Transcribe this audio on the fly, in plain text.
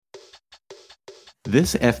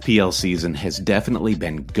This FPL season has definitely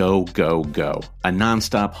been go, go, go. A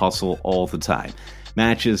nonstop hustle all the time.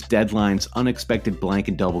 Matches, deadlines, unexpected blank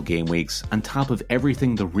and double game weeks, on top of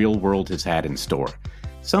everything the real world has had in store.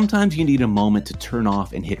 Sometimes you need a moment to turn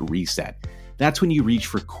off and hit reset. That's when you reach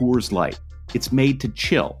for Coors Light. It's made to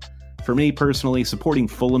chill. For me personally, supporting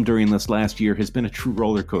Fulham during this last year has been a true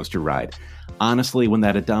roller coaster ride. Honestly, when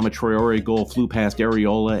that Adama Traore goal flew past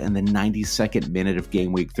Areola in the 92nd minute of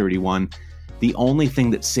game week 31, the only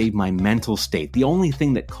thing that saved my mental state, the only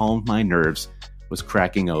thing that calmed my nerves, was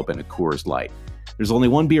cracking open a Coors Light. There's only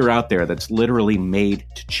one beer out there that's literally made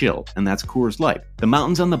to chill, and that's Coors Light. The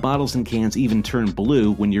mountains on the bottles and cans even turn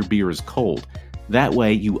blue when your beer is cold. That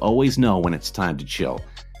way, you always know when it's time to chill.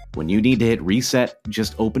 When you need to hit reset,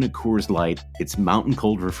 just open a Coors Light. It's mountain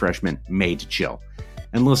cold refreshment made to chill.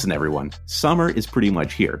 And listen, everyone, summer is pretty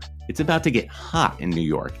much here. It's about to get hot in New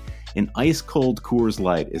York. An ice-cold Coors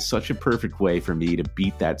Light is such a perfect way for me to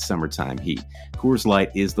beat that summertime heat. Coors Light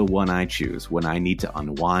is the one I choose when I need to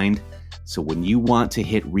unwind. So when you want to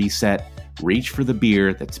hit reset, reach for the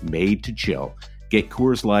beer that's made to chill. Get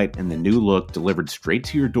Coors Light and the new look delivered straight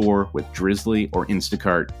to your door with Drizzly or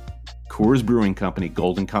Instacart. Coors Brewing Company,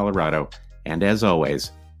 Golden, Colorado. And as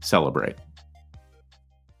always, celebrate.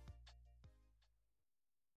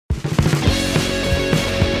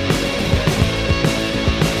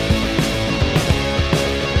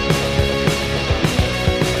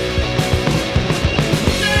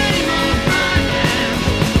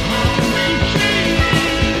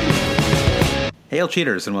 Hail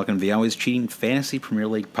cheaters, and welcome to the Always Cheating Fantasy Premier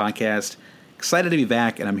League podcast. Excited to be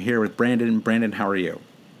back, and I'm here with Brandon. Brandon, how are you?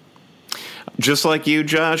 Just like you,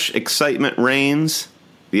 Josh, excitement reigns.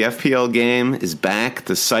 The FPL game is back.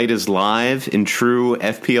 The site is live in true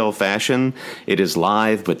FPL fashion. It is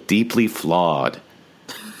live, but deeply flawed.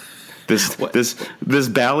 This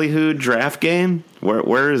ballyhoo draft game,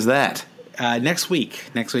 where is that? Next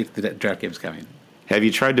week. Next week, the draft game's coming. Have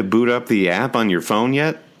you tried to boot up the app on your phone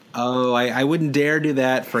yet? Oh, I wouldn't dare do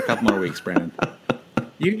that for a couple more weeks, Brandon.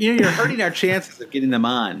 You're hurting our chances of getting them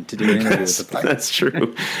on to do an interview with the podcast. That's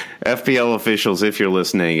true. FPL officials, if you're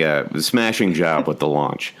listening, smashing job with the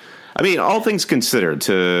launch. I mean, all things considered,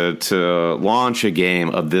 to launch a game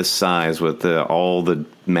of this size with all the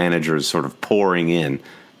managers sort of pouring in,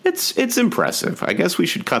 it's impressive. I guess we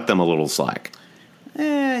should cut them a little slack.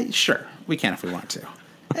 Sure, we can if we want to.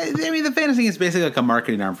 I mean, the fantasy is basically like a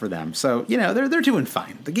marketing arm for them, so they're doing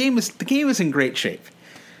fine. The game is in great shape.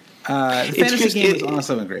 The fantasy game is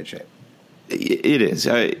also in great shape. It is.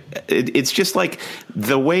 It's just like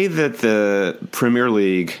the way that the Premier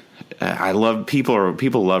League. I love people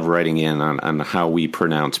love writing in on how we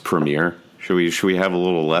pronounce Premier. Should we have a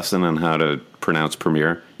little lesson on how to pronounce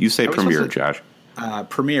Premier? You say Premier, Josh.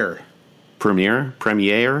 Premier. Premier.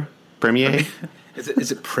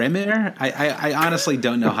 Is it Premier? I honestly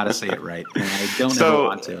don't know how to say it right, and I don't ever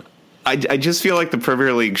want to. I just feel like the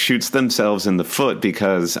Premier League shoots themselves in the foot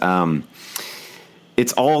because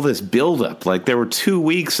it's all this buildup. Like there were 2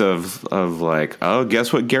 weeks of like, oh,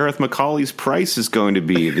 guess what Gareth McCauley's price is going to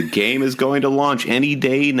be? The game is going to launch any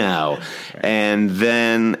day now. Right.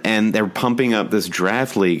 And they're pumping up this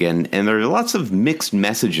draft league, and there are lots of mixed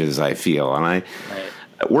messages, I feel. And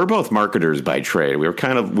we're both marketers by trade. We were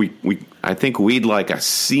kind of I think we'd like a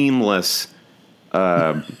seamless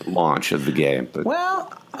launch of the game. But.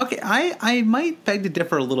 Well, okay, I might beg to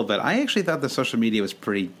differ a little bit. I actually thought the social media was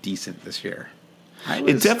pretty decent this year.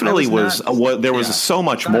 It definitely was. There was so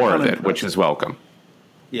much more of it, which is welcome.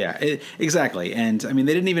 Yeah, exactly. And, I mean,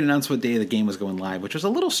 they didn't even announce what day the game was going live, which was a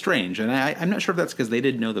little strange. And I'm not sure if that's because they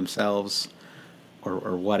didn't know themselves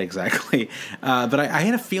or what exactly. But I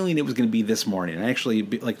had a feeling it was going to be this morning. And actually,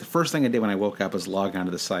 like, the first thing I did when I woke up was log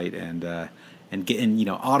onto the site and get in,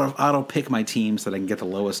 auto pick my team so that I can get the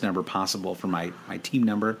lowest number possible for my team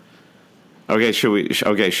number. Okay, should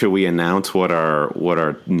we announce what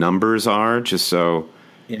our numbers are just so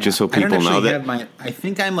people know that? I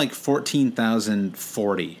think I'm like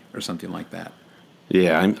 14,040 or something like that.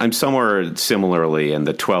 Yeah, I'm somewhere similarly in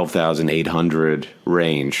the 12,800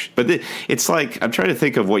 range. But it's like, I'm trying to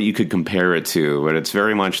think of what you could compare it to, but it's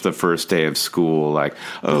very much the first day of school. Like,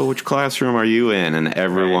 oh, which classroom are you in? And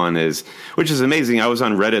everyone is, which is amazing. I was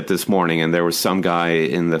on Reddit this morning, and there was some guy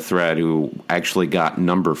in the thread who actually got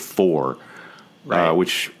number 4,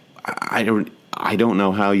 which I don't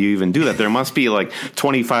know how you even do that. There must be like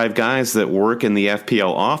 25 guys that work in the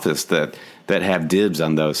FPL office that have dibs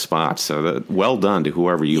on those spots. So well done to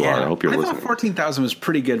whoever you are. I hope you're listening. I thought 14,000 was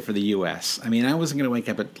pretty good for the U.S. I mean, I wasn't going to wake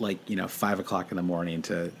up at 5 o'clock in the morning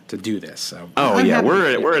to do this. So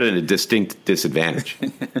we're at a distinct disadvantage.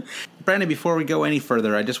 Brandon, before we go any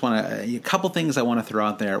further, I just want a couple things I want to throw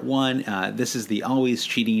out there. One, this is the Always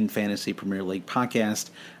Cheating Fantasy Premier League podcast.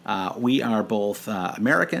 We are both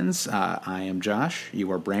Americans. I am Josh.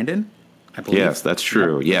 You are Brandon, I believe. Yes, that's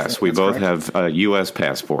true. Yep, yes, we both correct. have U.S.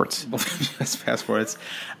 passports. Both have U.S. passports.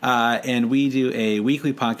 And we do a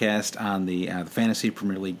weekly podcast on the Fantasy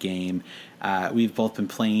Premier League game. We've both been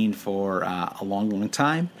playing for a long, long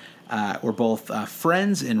time. We're both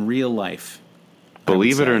friends in real life.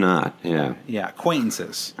 Believe it or not, yeah. Yeah,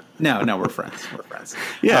 acquaintances. No, we're friends. We're friends.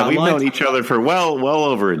 Yeah, we've known each other for well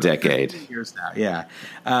over a decade. Years now, yeah.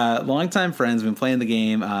 Longtime friends, been playing the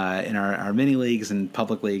game in our mini leagues and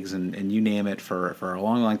public leagues and you name it for a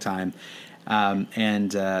long, long time. So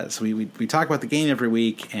we talk about the game every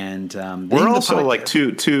week, and we're also like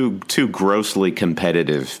two grossly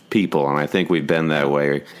competitive people, and I think we've been that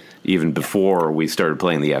way even before we started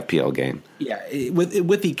playing the FPL game. Yeah,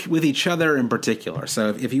 with each other in particular. So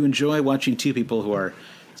if you enjoy watching two people who are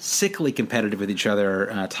sickly competitive with each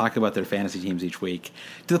other talk about their fantasy teams each week,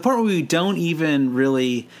 to the point where we don't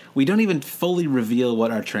even fully reveal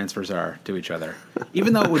what our transfers are to each other,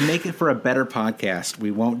 even though it would make it for a better podcast,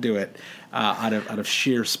 we won't do it out of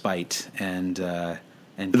sheer spite and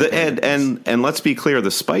let's be clear,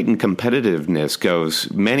 the spite and competitiveness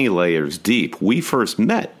goes many layers deep. We first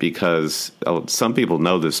met because some people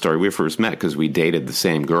know this story. We first met because we dated the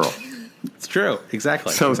same girl. It's true,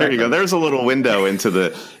 exactly. So There you go. There's a little window into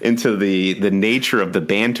the nature of the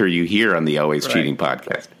banter you hear on the Always Cheating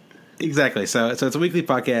podcast. Exactly. So it's a weekly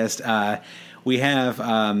podcast. We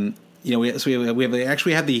have. We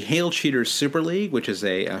have the Hail Cheaters Super League, which is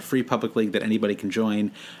a free public league that anybody can join.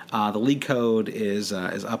 The league code is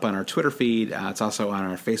up on our Twitter feed. It's also on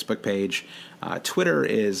our Facebook page. Twitter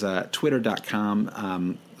is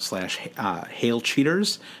twitter.com /Hail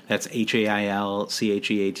Cheaters. That's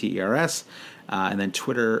HAILCHEATERS. And then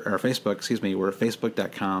Twitter or Facebook, we're at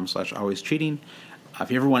facebook.com /Always Cheating. If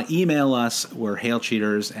you ever want to email us, we're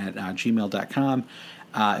hailcheaters@gmail.com.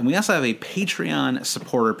 And we also have a Patreon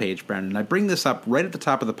supporter page, Brendan. I bring this up right at the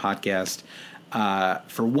top of the podcast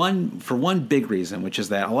for one big reason, which is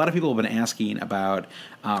that a lot of people have been asking about.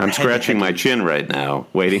 I'm scratching my chin right now,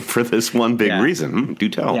 waiting for this one big reason. Do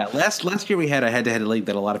tell. Yeah, last year we had a head-to-head league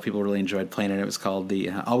that a lot of people really enjoyed playing, and it was called the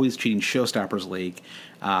Always Cheating Showstoppers League,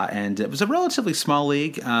 and it was a relatively small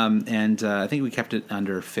league, and I think we kept it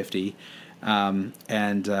under 50.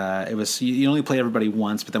 It was you only play everybody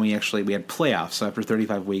once, but then we had playoffs. So after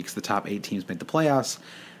 35 weeks, the top 8 teams made the playoffs.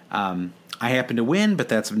 I happen to win, but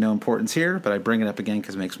that's of no importance here. But I bring it up again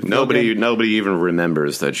because it makes me feel good. Nobody even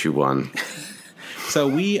remembers that you won. So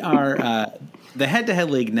we are the head-to-head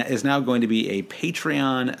league is now going to be a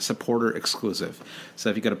Patreon supporter exclusive. So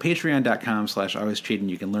if you go to patreon.com /alwayscheating,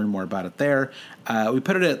 you can learn more about it there. We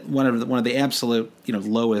put it at one of the absolute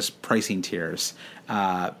lowest pricing tiers.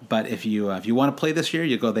 But if you want to play this year,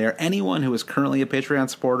 you go there. Anyone who is currently a Patreon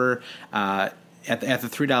supporter at the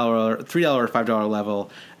 $3 or $5 level,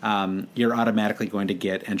 you're automatically going to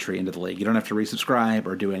get entry into the league. You don't have to resubscribe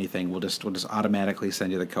or do anything. We'll just automatically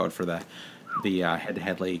send you the code for the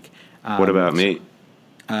head-to-head league. What about me?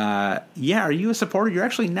 Are you a supporter? You're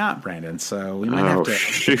actually not, Brandon. So we might have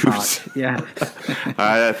to talk. Yeah.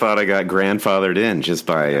 I thought I got grandfathered in just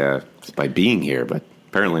by being here, but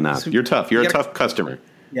apparently not. You're tough. You're a tough customer.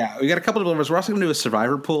 Yeah, we got a couple of delivers. We're also going to do a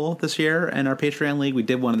survivor pool this year in our Patreon league. We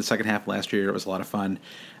did one in the second half last year. It was a lot of fun.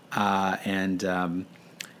 I'm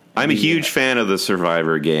a huge fan of the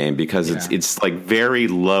survivor game because it's like very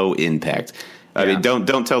low impact. I mean,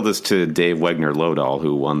 don't tell this to Dave Wegner-Lodahl,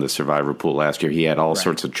 who won the Survivor pool last year. He had all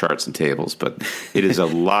sorts of charts and tables, but it is a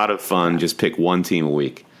lot of fun. Just pick one team a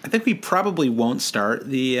week. I think we probably won't start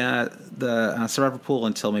the Survivor pool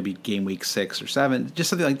until maybe game week 6 or 7. Just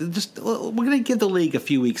something like that. We're going to give the league a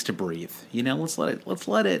few weeks to breathe. Let's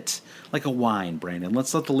let it like a wine, Brandon.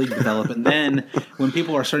 Let's let the league develop, and then when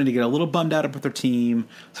people are starting to get a little bummed out about their team,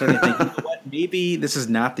 starting to think, what, maybe this is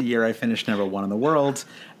not the year I finished number 1 in the world.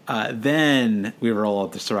 Then we roll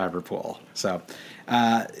out the Survivor pool. So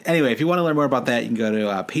anyway, if you want to learn more about that, you can go to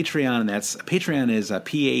Patreon, and Patreon is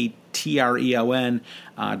patreon.com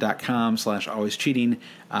 /alwayscheating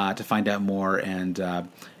to find out more. And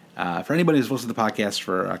for anybody who's listened to the podcast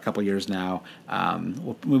for a couple years now,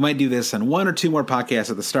 we might do this on 1 or 2 more podcasts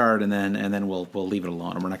at the start, and then we'll leave it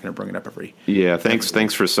alone, and we're not going to bring it up every. Yeah,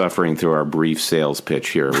 thanks for suffering through our brief sales pitch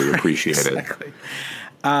here. We appreciate exactly. it.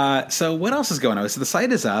 So what else is going on? So the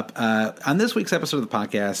site is up. On this week's episode of the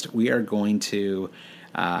podcast, we are going to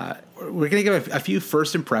give a few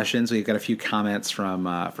first impressions. We've got a few comments from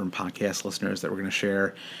podcast listeners that we're going to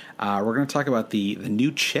share. We're going to talk about the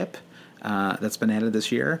new chip that's been added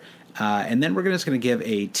this year. And then we're just going to give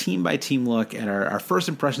a team-by-team look at our first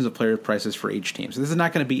impressions of player prices for each team. So this is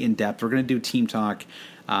not going to be in-depth. We're going to do team talk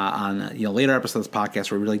on later episodes of the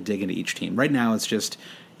podcast where we really dig into each team. Right now it's just,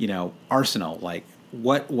 Arsenal. Like,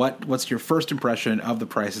 what's your first impression of the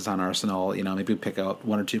prices on Arsenal? Maybe we pick out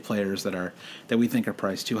one or two players that we think are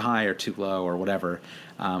priced too high or too low or whatever.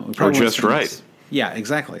 Or just right. Yeah,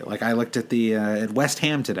 exactly. Like I looked at at West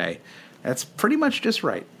Ham today. That's pretty much just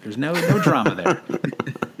right. There's no drama there.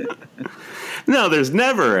 No, there's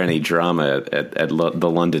never any drama at the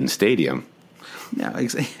London Stadium. No,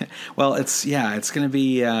 well, it's going to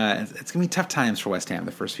be tough times for West Ham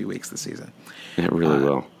the first few weeks of the season. It really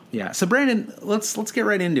will. Yeah. So Brandon, let's get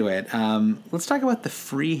right into it. Let's talk about the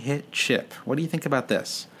free hit chip. What do you think about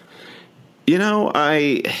this?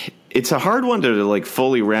 It's a hard one to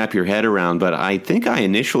fully wrap your head around, but I think I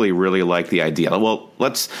initially really liked the idea. Well,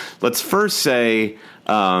 let's first say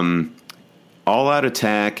All Out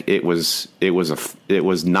Attack. It was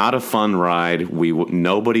not a fun ride.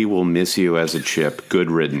 Nobody will miss you as a chip.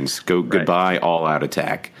 Good riddance. Goodbye, All Out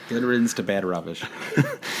Attack. Good riddance to bad rubbish.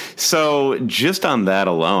 So just on that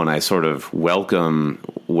alone, I sort of welcome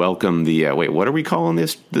the wait. What are we calling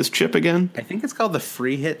this chip again? I think it's called the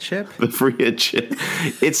free hit chip. The free hit chip.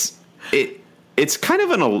 It's kind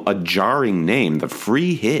of a jarring name, the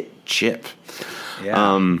free hit chip.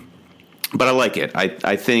 Yeah. But I like it.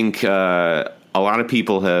 I think a lot of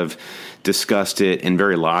people have discussed it in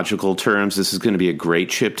very logical terms. This is going to be a great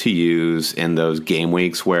chip to use in those game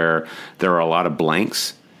weeks where there are a lot of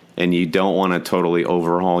blanks and you don't want to totally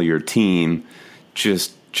overhaul your team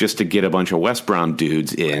just to get a bunch of West Brom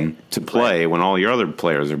dudes in to play when all your other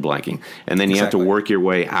players are blanking. And then you have to work your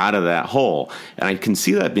way out of that hole. And I can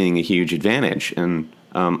see that being a huge advantage. And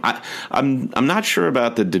I'm not sure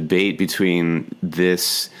about the debate between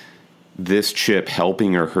this chip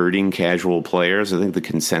helping or hurting casual players. I think the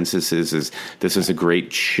consensus is this is a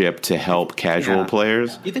great chip to help casual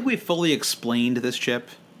players. Do you think we fully explained this chip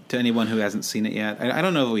to anyone who hasn't seen it yet? I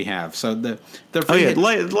don't know if we have. So the free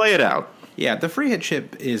lay it out. Yeah, the free hit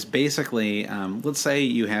chip is basically, let's say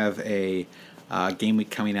you have a game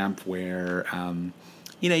week coming up where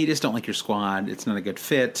you just don't like your squad. It's not a good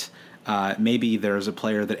fit. Maybe there's a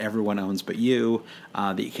player that everyone owns but you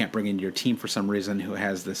that you can't bring into your team for some reason who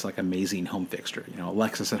has this amazing home fixture.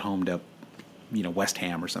 Alexis at home to West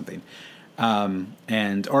Ham or something.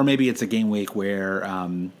 Or maybe it's a game week where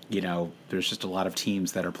there's just a lot of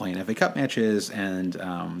teams that are playing FA Cup matches and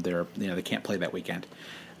they can't play that weekend.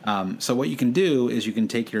 So what you can do is you can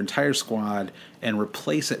take your entire squad and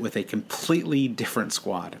replace it with a completely different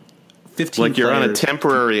squad. 15 like you're players.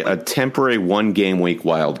 On a temporary 1 game week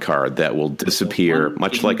wild card that will disappear,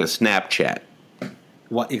 much like a Snapchat.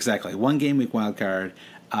 Exactly, 1 game week wild card,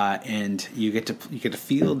 and you get to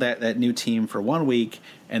field that new team for 1 week,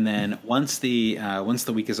 and then once the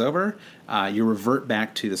week is over, you revert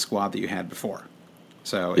back to the squad that you had before.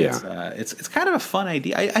 So it's kind of a fun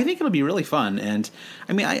idea. I think it'll be really fun, and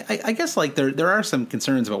I mean I guess there are some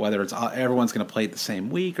concerns about whether everyone's going to play it the same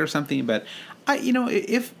week or something. But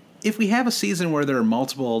if we have a season where there are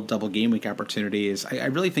multiple double game week opportunities, I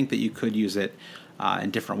really think that you could use it in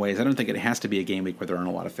different ways. I don't think it has to be a game week where there aren't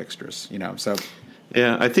a lot of fixtures. So.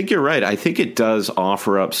 Yeah, I think you're right. I think it does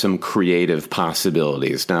offer up some creative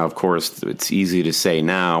possibilities. Now, of course, it's easy to say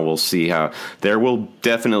now. We'll see how there will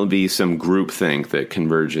definitely be some groupthink that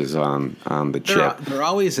converges on the chip. There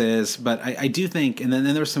always is, but I do think, and then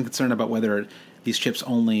there's some concern about whether these chips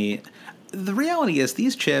only. The reality is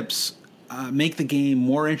these chips make the game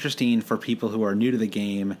more interesting for people who are new to the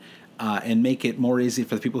game, and make it more easy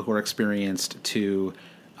for the people who are experienced to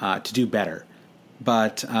do better.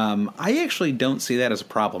 But I actually don't see that as a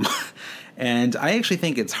problem. And I actually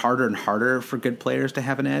think it's harder and harder for good players to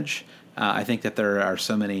have an edge. I think that there are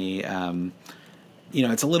so many,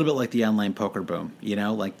 it's a little bit like the online poker boom.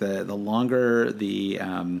 Like the longer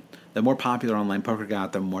the more popular online poker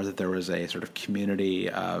got, the more that there was a sort of community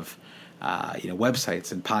of,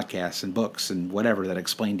 websites and podcasts and books and whatever that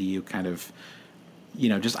explained to you kind of,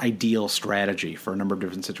 just ideal strategy for a number of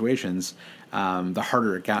different situations. The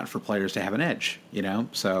harder it got for players to have an edge,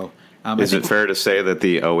 So, is it fair to say that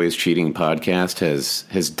the Always Cheating podcast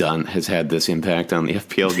has had this impact on the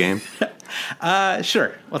FPL game?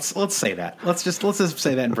 Sure. Let's say that. Let's just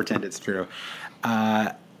say that and pretend it's true.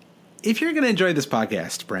 If you're going to enjoy this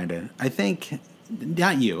podcast, Brandon, I think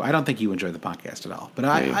not you. I don't think you enjoy the podcast at all. But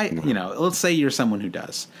let's say you're someone who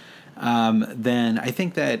does. Then I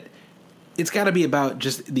think that it's got to be about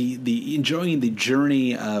just the enjoying the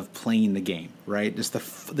journey of playing the game, right? Just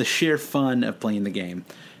the sheer fun of playing the game.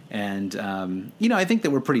 And, I think that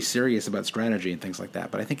we're pretty serious about strategy and things like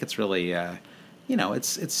that. But I think it's really,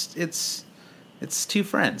 it's two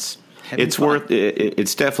friends.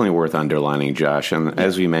 It's definitely worth underlining, Josh. And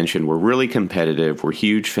as we mentioned, we're really competitive. We're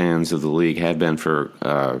huge fans of the league. Have been for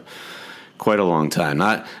quite a long time.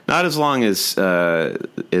 Not as long as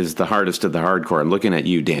is the hardest of the hardcore. I'm looking at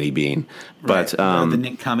you, Danny Bean. But the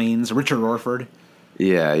Nick Cummings, Richard Orford.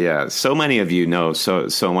 Yeah. So many of you know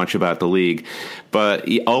so much about the league, but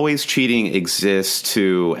always cheating exists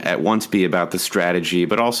to at once be about the strategy,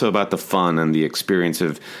 but also about the fun and the experience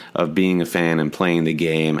of being a fan and playing the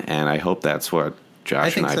game. And I hope that's what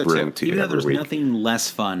Josh and I bring to you. Even though there's nothing less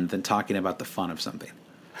fun than talking about the fun of something.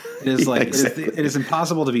 It is exactly. it is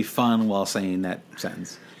impossible to be fun while saying that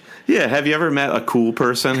sentence. Yeah. Have you ever met a cool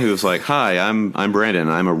person who's like, "Hi, I'm Brandon.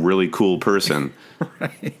 I'm a really cool person."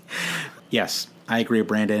 Right. Yes. I agree,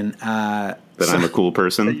 Brandon. I'm a cool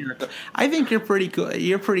person? I think you're pretty cool.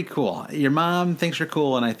 You're pretty cool. Your mom thinks you're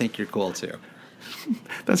cool, and I think you're cool, too.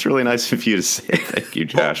 That's really nice of you to say. Thank you,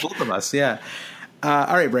 Josh. Both of us, yeah. All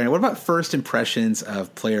right, Brandon, what about first impressions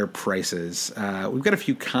of player prices? We've got a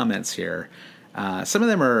few comments here. Some of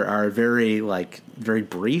them are very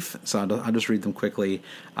brief, so I'll just read them quickly.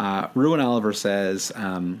 Ruin Oliver says,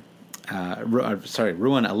 Ruin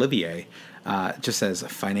Olivier just says,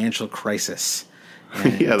 financial crisis.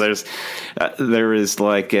 Yeah, there is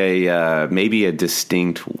like a maybe a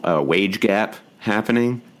distinct wage gap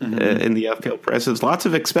happening in the FPL prices. Lots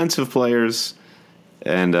of expensive players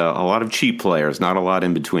and a lot of cheap players, not a lot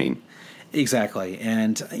in between. Exactly,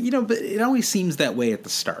 and but it always seems that way at the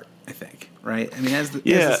start. I think, right? I mean, as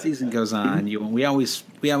the season goes on, we always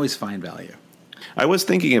find value. I was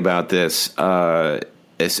thinking about this.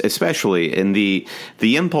 Especially in the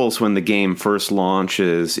impulse when the game first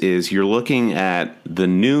launches is you're looking at the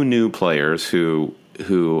new players who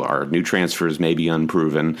are new transfers, maybe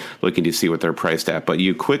unproven, looking to see what they're priced at. But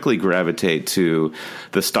you quickly gravitate to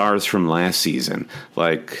the stars from last season,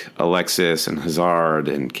 like Alexis and Hazard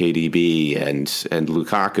and KDB and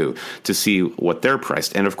Lukaku, to see what they're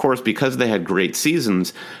priced. And of course, because they had great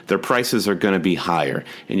seasons, their prices are going to be higher.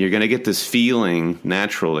 And you're going to get this feeling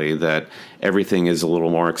naturally that everything is a little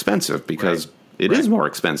more expensive because it is more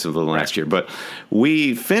expensive than last year. But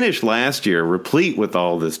we finished last year replete with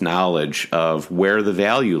all this knowledge of where the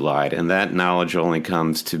value lied, and that knowledge only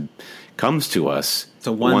comes to us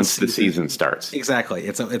once the season starts. Exactly.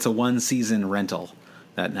 It's a one season rental,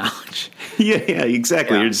 that knowledge. Yeah,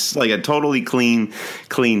 exactly. Yeah. You're just like a totally clean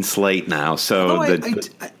slate now. So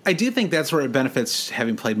I do think that's where it benefits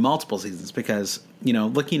having played multiple seasons because,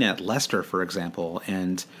 looking at Leicester, for example,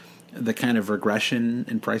 and the kind of regression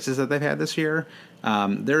in prices that they've had this year,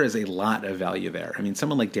 there is a lot of value there. I mean,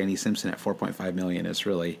 someone like Danny Simpson at $4.5 million is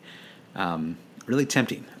really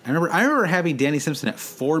tempting. I remember having Danny Simpson at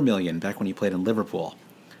 $4 million back when he played in Liverpool.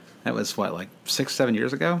 That was like 6-7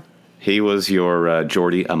 years ago. He was your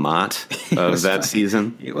Jordi Amat of that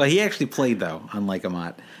season. Well, he actually played though, unlike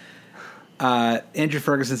Amat. Andrew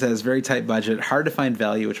Ferguson says, very tight budget, hard to find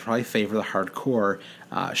value, which probably favor the hardcore,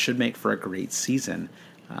 should make for a great season.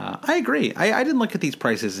 I agree. I didn't look at these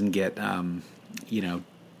prices and get,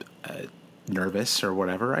 nervous or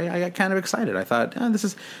whatever. I got kind of excited. I thought,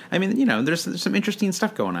 there's some interesting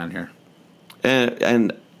stuff going on here.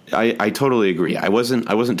 And I totally agree. I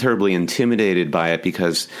wasn't terribly intimidated by it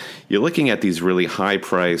because you're looking at these really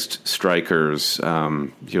high-priced strikers.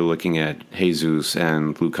 You're looking at Jesus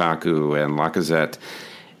and Lukaku and Lacazette.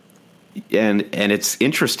 And it's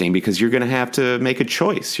interesting because you're going to have to make a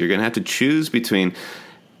choice. You're going to have to choose between...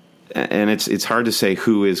 And it's hard to say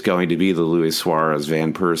who is going to be the Luis Suarez,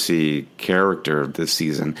 Van Persie character this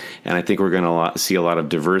season. And I think we're going to see a lot of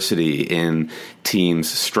diversity in teams'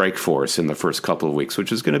 strike force in the first couple of weeks,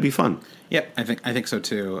 which is going to be fun. Yep, I think so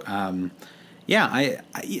too. I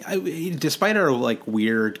despite our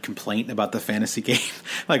weird complaint about the fantasy game,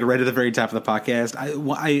 right at the very top of the podcast,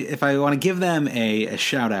 if I want to give them a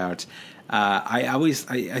shout out,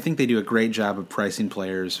 I think they do a great job of pricing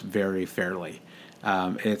players very fairly.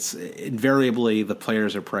 It's invariably the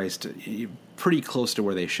players are priced pretty close to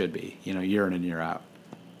where they should be, year in and year out.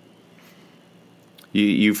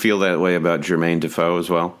 You feel that way about Jermaine Defoe as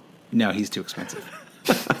well? No, he's too expensive.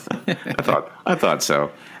 I thought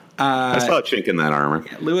so. I saw a chink in that armor.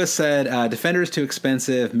 Lewis said, defenders too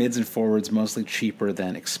expensive, mids and forwards mostly cheaper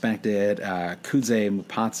than expected. Kudze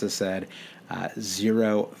Mupatsa said,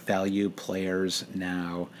 zero value players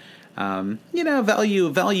now.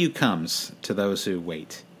 Value comes to those who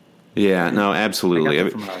wait. Yeah, no, absolutely. I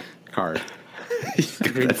got that from a card.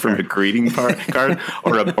 From a greeting card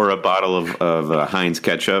or a bottle of Heinz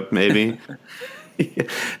ketchup, maybe.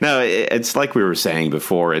 No, it's like we were saying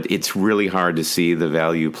before. It's really hard to see the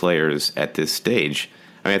value players at this stage.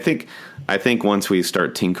 I mean, I think once we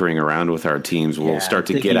start tinkering around with our teams, we'll start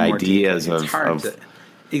to get ideas of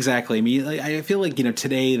exactly. I mean, like, I feel like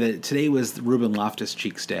today was Ruben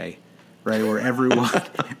Loftus-Cheek's day, right? Where everyone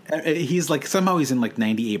he's in like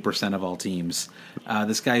 98% of all teams.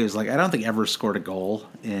 This guy who's like, I don't think ever scored a goal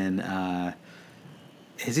in.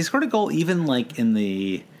 Has he scored a goal even like in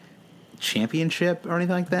the championship or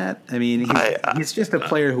anything like that? I mean, he's just a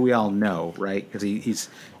player who we all know, right? Because he's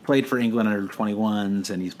played for England under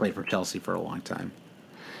 21s and he's played for Chelsea for a long time.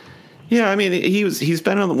 Yeah, I mean, he's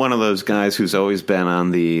been one of those guys who's always been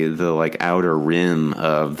on the like outer rim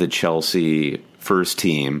of the Chelsea first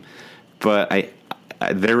team, but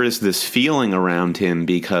there is this feeling around him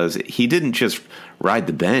because he didn't just ride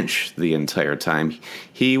the bench the entire time.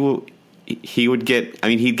 He would get, I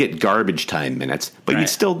mean, he'd get garbage time minutes, but you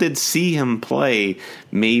still did see him play,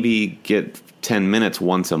 maybe get 10 minutes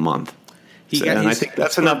once a month. I think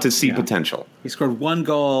that's enough to see potential. He scored 1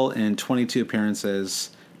 goal in 22 appearances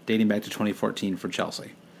dating back to 2014 for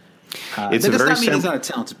Chelsea. That does not mean he's not a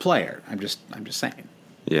talented player. I'm just saying.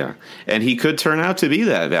 Yeah, and he could turn out to be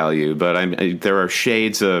that value, but there are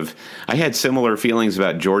shades of. I had similar feelings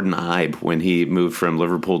about Jordan Ibe when he moved from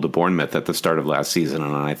Liverpool to Bournemouth at the start of last season,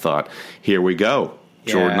 and I thought, here we go,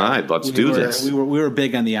 Jordan Ibe, let's do this. We were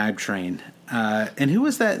big on the Ibe train. And who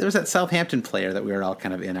was that? There was that Southampton player that we were all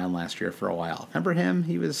kind of in on last year for a while. Remember him?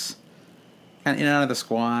 He was kind of in and out of the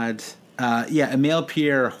squad. Emile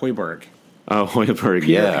Pierre Højbjerg. Oh, Højbjerg,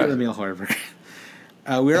 yeah. Emile Højbjerg.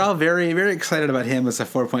 We were all very, very excited about him as a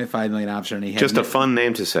 $4.5 million option. He had just a fun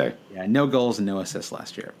name to say. Yeah, no goals and no assists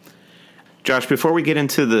last year. Josh, before we get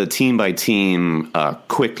into the team-by-team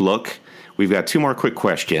quick look, we've got 2 more quick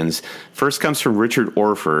questions. First comes from Richard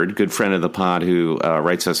Orford, good friend of the pod, who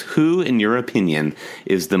writes us, who, in your opinion,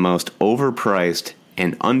 is the most overpriced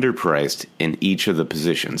and underpriced in each of the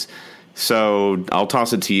positions? So I'll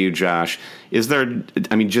toss it to you, Josh. Is there?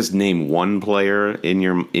 I mean, just name one player in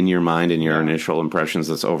your mind, in your initial impressions,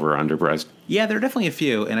 that's over or underpriced. Yeah, there are definitely a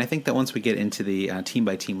few, and I think that once we get into the team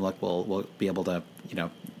by team look, we'll be able to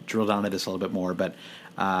drill down into this a little bit more. But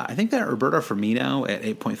I think that Roberto Firmino at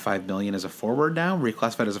 $8.5 million as a forward now,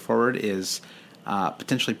 reclassified as a forward, is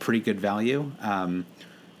potentially pretty good value. I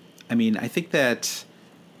mean, I think that.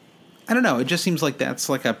 I don't know. It just seems like that's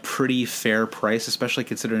like a pretty fair price, especially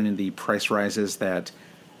considering the price rises that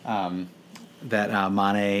Mane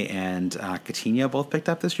and Coutinho both picked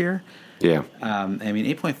up this year. Yeah. I mean,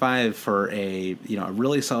 8.5 for a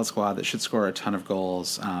really solid squad that should score a ton of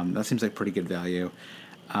goals. That seems like pretty good value.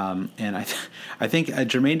 And I think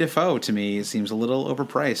Jermaine Defoe to me seems a little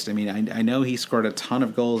overpriced. I mean, I know he scored a ton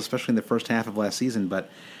of goals, especially in the first half of last season, but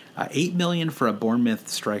 $8 million for a Bournemouth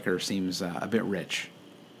striker seems a bit rich.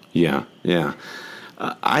 Yeah.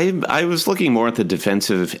 I was looking more at the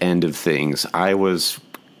defensive end of things. I was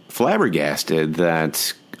flabbergasted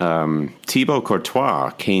that Thibaut Courtois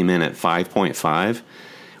came in at 5.5.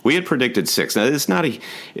 We had predicted 6. Now, it's not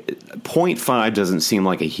 0.5 doesn't seem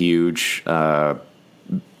like a huge gap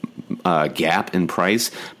in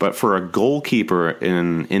price, but for a goalkeeper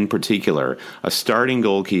in particular, a starting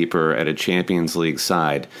goalkeeper at a Champions League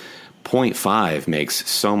side, 0.5 makes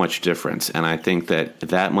so much difference, and I think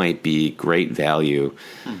that might be great value.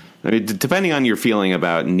 I mean, depending on your feeling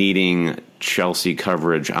about needing Chelsea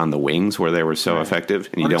coverage on the wings where they were so effective,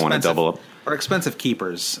 and you don't want to double up. Or expensive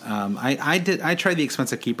keepers. I tried the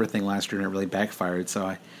expensive keeper thing last year, and it really backfired,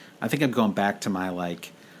 so I think I'm going back to my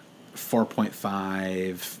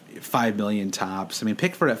 4.5, 5 million tops. I mean,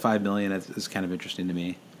 Pickford at 5 million is kind of interesting to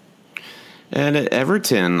me. And at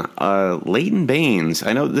Everton, Leighton Baines,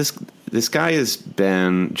 I know this guy has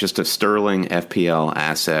been just a sterling FPL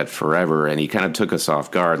asset forever, and he kind of took us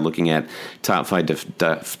off guard looking at top five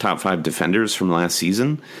defenders from last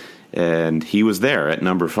season, and he was there at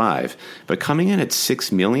number 5. But coming in at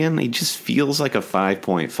 6 million, he just feels like a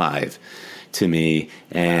 5.5 to me.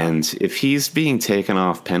 And if he's being taken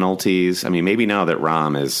off penalties, I mean, maybe now that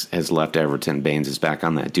Ram has left Everton, Baines is back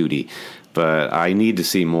on that duty. But I need to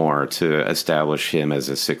see more to establish him as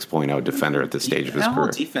a 6.0 defender at this stage of his career.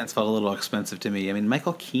 Defense felt a little expensive to me. I mean,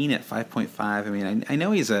 Michael Keane at 5.5. I mean, I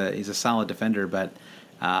know he's a solid defender, but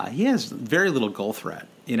he has very little goal threat,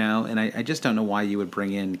 and I just don't know why you would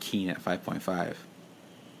bring in Keane at 5.5.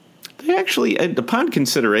 They actually, upon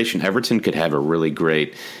consideration, Everton could have a really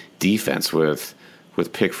great defense with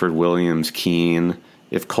Pickford, Williams, Keane,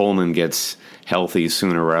 if Coleman gets healthy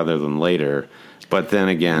sooner rather than later. But then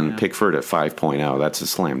again, Pickford at 5.0, that's a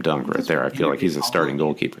slam dunk right there. I feel like he's a starting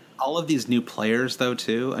goalkeeper. All of these new players, though,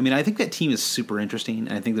 too. I mean, I think that team is super interesting,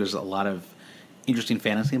 and I think there's a lot of interesting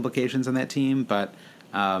fantasy implications on that team. But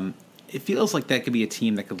it feels like that could be a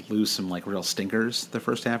team that could lose some like real stinkers the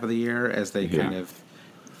first half of the year as they kind of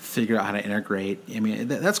figure out how to integrate. I mean,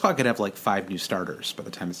 that squad could have like 5 new starters by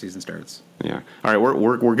the time the season starts. Yeah. All right,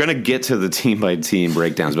 we're going to get to the team by team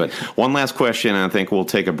breakdowns, but one last question, and I think we'll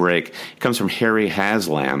take a break. It comes from Harry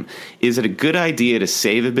Haslam. Is it a good idea to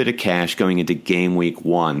save a bit of cash going into game week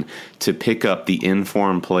 1 to pick up the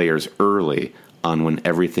informed players early on when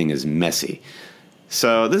everything is messy?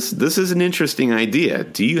 So this is an interesting idea.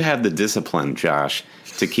 Do you have the discipline, Josh,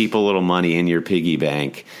 to keep a little money in your piggy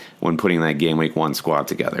bank when putting that game week 1 squad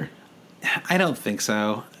together? I don't think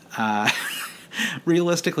so.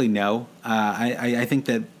 Realistically, no. I think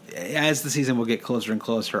that as the season will get closer and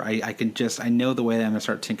closer, I know the way that I'm going to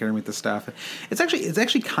start tinkering with the stuff. It's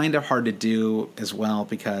actually kind of hard to do as well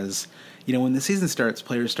because, when the season starts,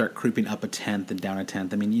 players start creeping up a tenth and down a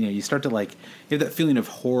tenth. I mean, you start to you have that feeling of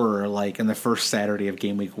horror like on the first Saturday of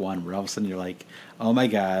game week 1 where all of a sudden you're like, oh my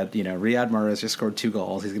God, Riyad Mahrez just scored 2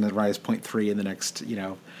 goals. He's going to rise 0.3 in the next,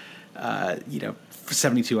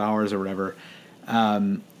 72 hours or whatever.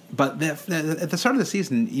 But at the start of the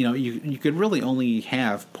season, you could really only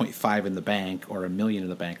have 0.5 in the bank or $1 million in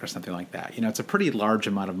the bank or something like that. It's a pretty large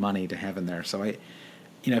amount of money to have in there. So if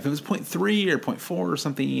it was 0.3 or 0.4 or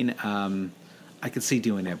something, I could see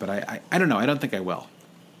doing it. But I don't know. I don't think I will.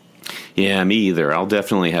 Yeah, me either. I'll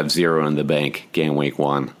definitely have 0 in the bank game week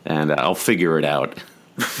 1, and I'll figure it out.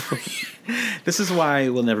 This is why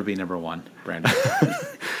we'll never be number 1, Brandon.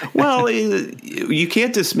 Well, you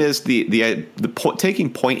can't dismiss the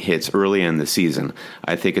taking point hits early in the season.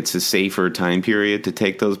 I think it's a safer time period to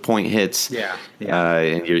take those point hits. Yeah.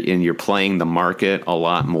 And you're playing the market a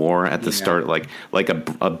lot more at the start, like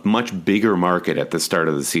a much bigger market at the start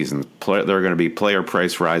of the season. There are going to be player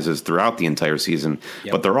price rises throughout the entire season,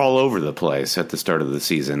 but they're all over the place at the start of the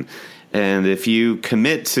season. And if you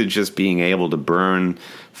commit to just being able to burn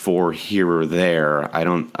for here or there,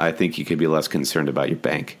 I think you could be less concerned about your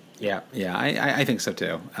bank. Yeah, I think so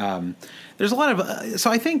too. There's a lot of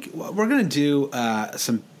so I think we're going to do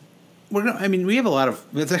some. We have a lot of.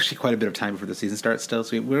 It's actually quite a bit of time before the season starts still,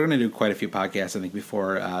 so we're going to do quite a few podcasts I think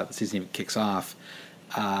before the season even kicks off.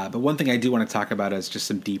 But one thing I do want to talk about is just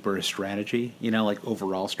some deeper strategy. Like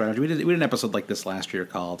overall strategy. We did an episode like this last year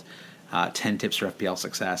called 10 Tips for FPL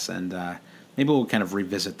Success, and maybe we'll kind of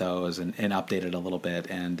revisit those and update it a little bit.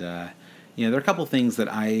 And there are a couple things that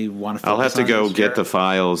I want to focus on. I'll have to go get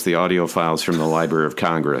the audio files from the Library of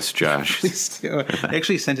Congress, Josh. Please do. I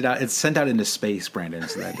actually sent it out. It's sent out into space, Brandon,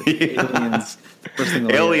 so that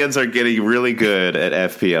aliens are getting really good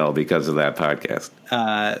at FPL because of that podcast.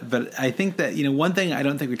 But I think that, one thing I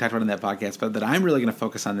don't think we talked about in that podcast, but that I'm really going to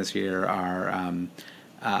focus on this year are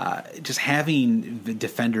just having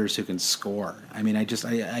defenders who can score. I mean, I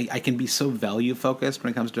can be so value focused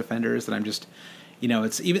when it comes to defenders that I'm just,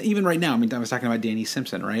 it's even right now. I mean, I was talking about Danny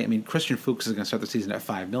Simpson, right? I mean, Christian Fuchs is going to start the season at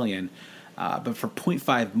 $5 million, but for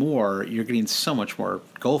 0.5 more, you're getting so much more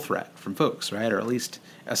goal threat from Fuchs, right? Or at least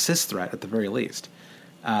assist threat at the very least.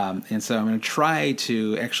 And so I'm going to try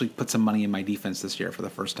to actually put some money in my defense this year for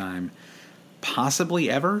the first time,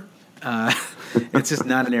 possibly ever. It's just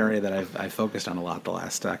not an area that I've focused on a lot the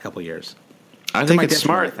last couple of years. I think it's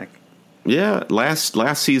smart. I think. Yeah,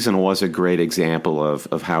 last season was a great example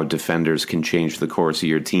of how defenders can change the course of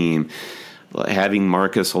your team. Having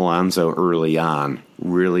Marcus Alonso early on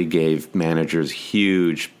really gave managers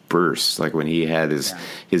huge bursts, like when he had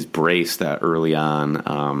his brace that early on,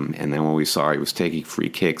 and then when we saw he was taking free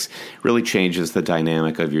kicks, really changes the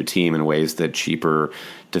dynamic of your team in ways that cheaper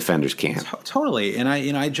defenders can't. Totally. And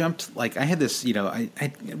I jumped, I had this, I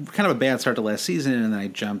had kind of a bad start to last season, and then I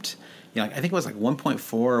jumped, I think it was like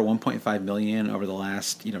 1.4 or 1.5 million over the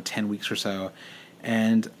last, 10 weeks or so.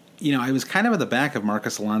 And, I was kind of at the back of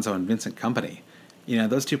Marcus Alonso and Vincent Kompany.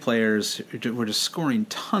 Those two players were just scoring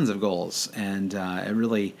tons of goals, and it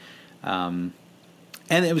really, and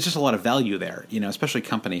it was just a lot of value there, especially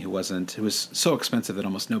Kompany, who was so expensive that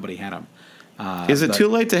almost nobody had him. Is it too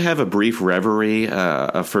late to have a brief reverie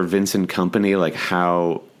for Vincent Kompany, like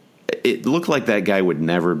how it looked like that guy would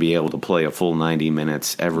never be able to play a full 90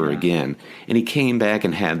 minutes ever again, and he came back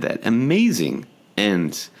and had that amazing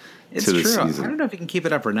end to the season. I don't know if he can keep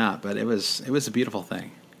it up or not, but it was a beautiful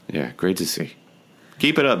thing. Yeah, great to see.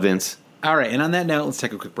 Keep it up, Vince. All right, and on that note, let's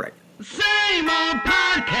take a quick break. Same old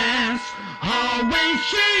podcast, always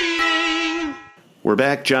cheating. We're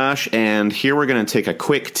back, Josh, and here we're going to take a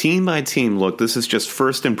quick team-by-team look. This is just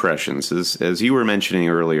first impressions. As you were mentioning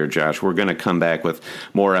earlier, Josh, we're going to come back with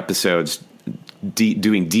more episodes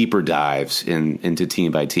doing deeper dives into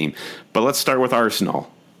team-by-team. But let's start with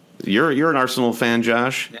Arsenal. You're an Arsenal fan,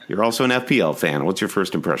 Josh. Yeah. You're also an FPL fan. What's your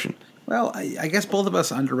first impression? Well, I guess both of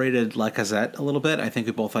us underrated Lacazette a little bit. I think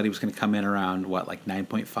we both thought he was going to come in around,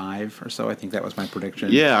 9.5 or so. I think that was my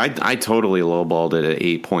prediction. Yeah, I totally lowballed it at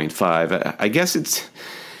 8.5. I guess it's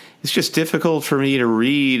just difficult for me to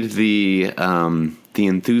read the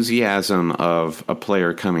enthusiasm of a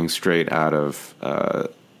player coming straight out of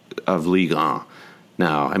Ligue 1.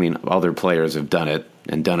 Now, I mean, other players have done it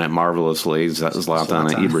and done it marvelously. Zlatan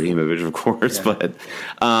Ibrahimovic, of course, yeah. But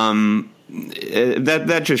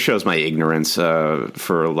that just shows my ignorance for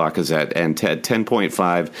Lacazette. And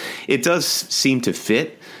 10.5, it does seem to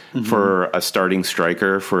fit for a starting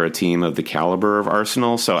striker for a team of the caliber of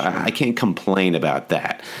Arsenal. So I can't complain about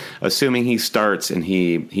that. Assuming he starts and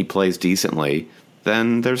he plays decently,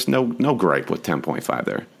 then there's no gripe with 10.5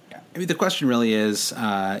 there. I mean, the question really is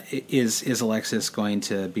Alexis going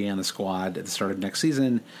to be on the squad at the start of next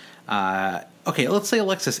season? Okay, let's say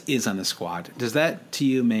Alexis is on the squad. Does that, to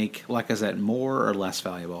you, make Lacazette more or less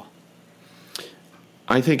valuable?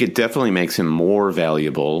 I think it definitely makes him more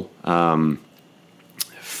valuable.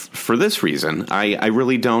 For this reason, I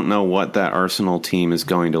really don't know what that Arsenal team is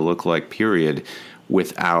going to look like, period,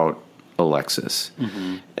 without Alexis.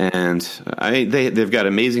 And they've got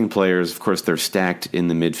amazing players. Of course, they're stacked in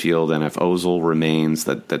the midfield, and if Ozil remains,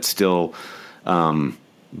 that still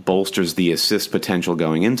bolsters the assist potential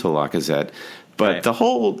going into Lacazette. But right.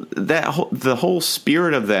 the whole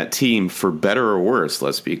spirit of that team, for better or worse,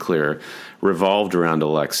 let's be clear, revolved around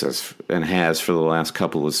Alexis and has for the last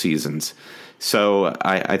couple of seasons. So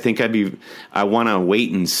I think I want to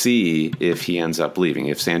wait and see if he ends up leaving.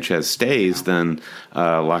 If Sanchez stays, then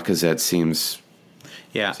Lacazette seems.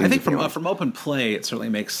 Yeah, I think from open play, it certainly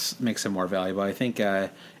makes him more valuable. I think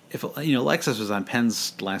if Alexis was on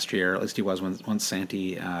Pens last year, at least he was once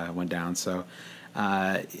Santi went down. So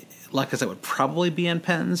Lacazette would probably be on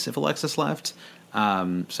Pens if Alexis left.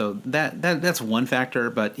 So that's one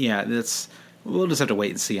factor. But yeah, we'll just have to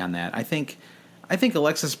wait and see on that. I think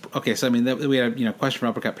Alexis. Okay, so I mean, we had a question from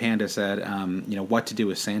Uppercut Panda said, what to do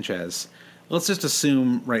with Sanchez. Let's just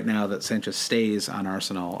assume right now that Sanchez stays on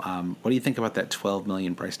Arsenal. What do you think about that 12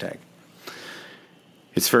 million price tag?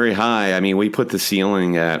 It's very high. I mean, we put the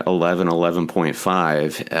ceiling at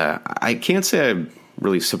 11.5. I can't say I'm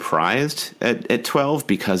really surprised at 12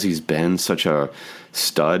 because he's been such a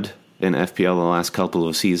stud in FPL the last couple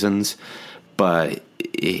of seasons. But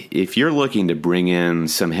if you're looking to bring in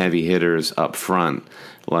some heavy hitters up front,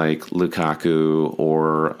 like Lukaku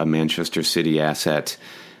or a Manchester City asset,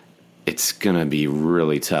 it's going to be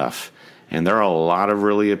really tough. And there are a lot of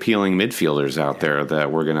really appealing midfielders out there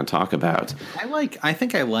that we're going to talk about. I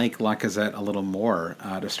think I like Lacazette a little more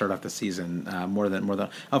to start off the season. More than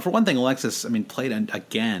for one thing, Alexis, I mean, played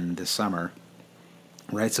again this summer,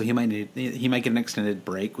 right? So he might get an extended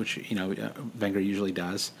break, which Wenger usually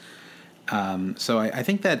does. So I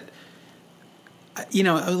think that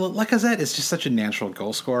Lacazette is just such a natural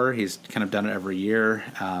goal scorer. He's kind of done it every year.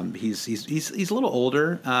 He's a little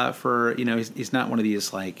older for he's not one of these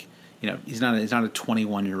he's not a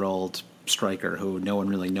 21-year-old striker who no one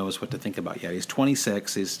really knows what to think about yet. He's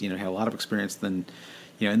 26. He's had a lot of experience in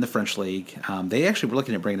the French league. They actually were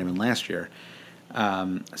looking at bringing him in last year.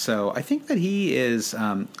 So I think that he is.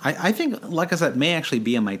 I think Lacazette may actually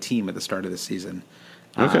be on my team at the start of the season.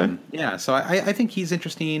 Okay. Yeah, so I think he's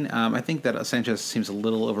interesting. I think that Sanchez seems a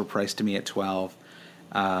little overpriced to me at 12.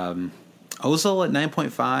 Ozil at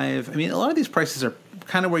 9.5. I mean, a lot of these prices are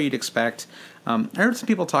kind of where you'd expect. I heard some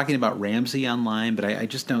people talking about Ramsey online, but I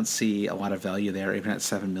just don't see a lot of value there, even at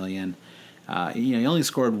 7 million. He only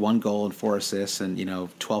scored 1 goal and 4 assists in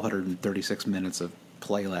 1,236 minutes of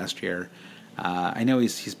play last year. I know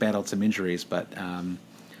he's battled some injuries, but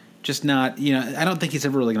just not, I don't think he's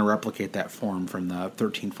ever really going to replicate that form from the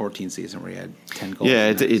 13-14 season where he had 10 goals.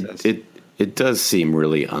 Yeah, it does seem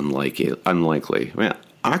really unlikely. I mean,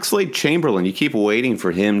 Oxlade-Chamberlain, you keep waiting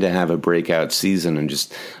for him to have a breakout season and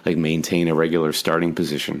just maintain a regular starting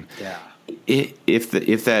position. Yeah.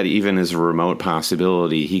 If that even is a remote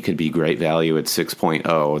possibility, he could be great value at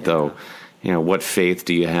 6.0. Though, what faith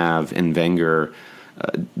do you have in Wenger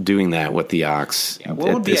doing that with the Ox? Yeah,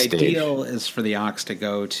 what would be ideal is for the Ox to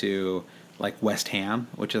go to West Ham,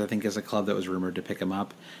 which I think is a club that was rumored to pick him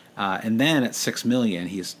up, and then at 6 million,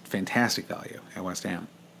 he's fantastic value at West Ham.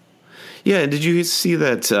 Yeah, did you see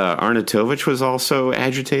that Arnautovic was also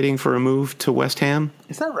agitating for a move to West Ham?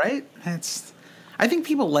 Is that right? I think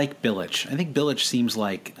people like Bilic. I think Bilic seems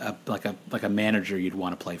like a manager you'd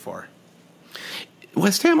want to play for.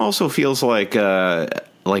 West Ham also feels like a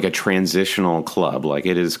transitional club.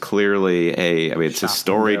 It is clearly it's a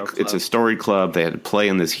storied club. They had to play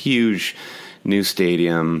in this huge new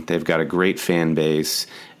stadium. They've got a great fan base.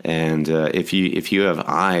 And if you have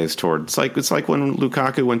eyes toward, it's like when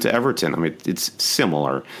Lukaku went to Everton. I mean, it's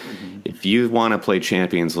similar. Mm-hmm. If you want to play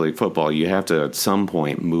Champions League football, you have to at some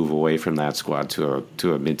point move away from that squad to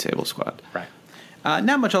a mid-table squad. Right.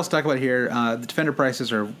 Not much else to talk about here. The defender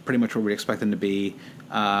prices are pretty much where we expect them to be.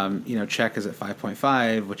 Czech is at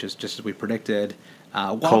 5.5, which is just as we predicted.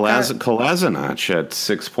 Kolasinac at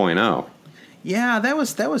 6.0. Yeah, that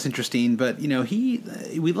was interesting, but we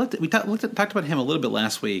talked about him a little bit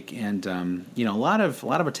last week, and a lot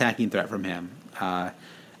of attacking threat from him. I'm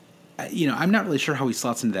not really sure how he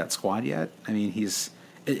slots into that squad yet. I mean,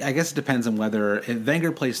 I guess it depends on whether if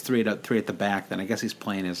Wenger plays three at the back, then I guess he's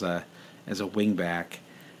playing as a wing back.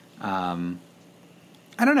 I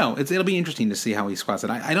don't know. It'll be interesting to see how he squats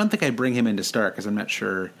it. I don't think I'd bring him in to start because I'm not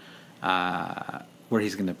sure where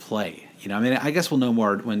he's going to play. I guess we'll know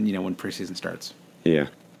more when preseason starts. Yeah.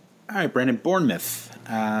 All right, Brandon. Bournemouth.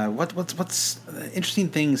 What's interesting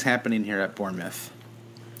things happening here at Bournemouth?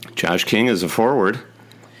 Josh King is a forward.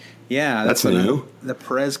 Yeah, that's new. The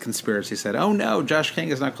Perez conspiracy said, "Oh no, Josh King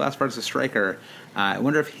is not classified as a striker." I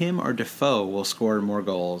wonder if him or Defoe will score more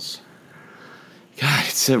goals. God,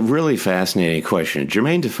 it's a really fascinating question.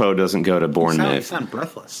 Jermaine Defoe doesn't go to Bournemouth. You sound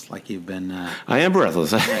breathless, like you've been. I am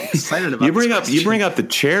breathless. Excited about you bring up the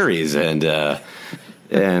cherries, and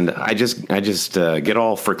I just get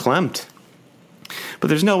all verklempt. But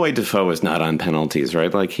there's no way Defoe is not on penalties,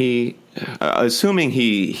 right? Like assuming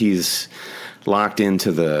he's locked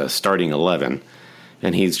into the starting 11,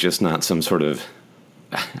 and he's just not some sort of.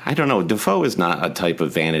 I don't know. Defoe is not a type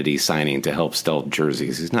of vanity signing to help sell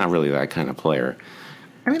jerseys. He's not really that kind of player.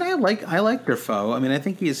 I mean, I like Defoe. I mean, I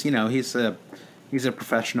think he's a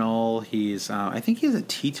professional. I think he's a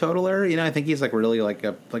teetotaler. I think he's really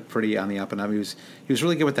pretty on the up and up. He was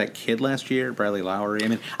really good with that kid last year, Bradley Lowry. I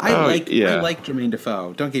mean, I like Jermaine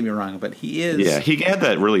Defoe. Don't get me wrong, but he is. Yeah, he had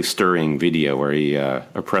that really stirring video where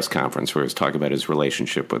a press conference where he was talking about his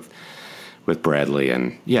relationship with Bradley,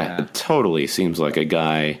 and it totally seems like a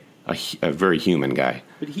guy, a very human guy.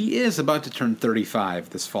 But he is about to turn 35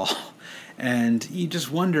 this fall, and you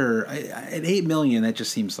just wonder, at $8 million, that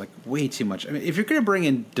just seems like way too much. I mean, if you're going to bring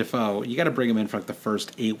in Defoe, you got to bring him in for the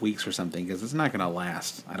first 8 weeks or something, because it's not going to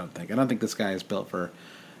last. I don't think this guy is built for,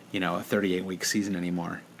 a 38-week season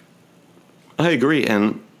anymore. I agree,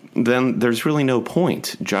 and then there's really no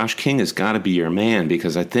point. Josh King has got to be your man,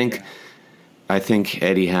 because I think. Yeah. I think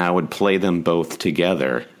Eddie Howe would play them both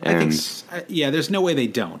together. There's no way they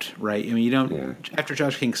don't, right? I mean, you don't. Yeah. After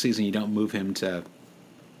Josh King's season, you don't move him to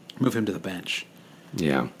the bench.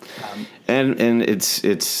 Yeah, and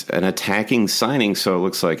it's an attacking signing, so it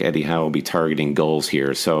looks like Eddie Howe will be targeting goals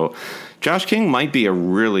here. So Josh King might be a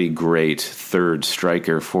really great third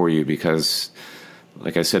striker for you because,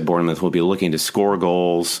 like I said, Bournemouth will be looking to score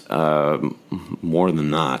goals more than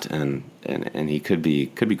not, and he could be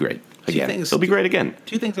great. Again, he'll be great again.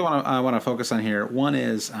 Two things I want to focus on here. One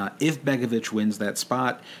is if Begovic wins that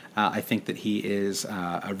spot, I think that he is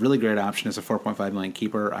a really great option as a 4.5 million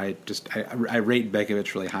keeper. I rate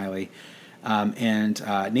Begovic really highly, and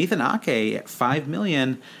Nathan Ake at 5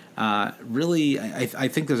 million. Really, I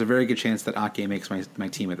think there's a very good chance that Ake makes my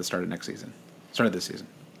team at the start of this season.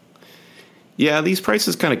 Yeah, these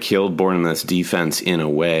prices kind of killed Bournemouth's defense in a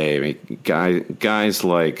way. I mean, guys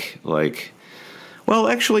like. Well,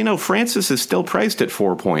 actually, no. Francis is still priced at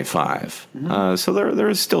 4.5, mm-hmm. So there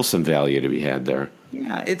is still some value to be had there.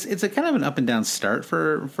 Yeah, it's a kind of an up and down start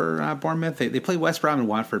for Bournemouth. They play West Brom and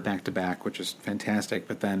Watford back to back, which is fantastic.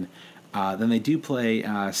 But then they do play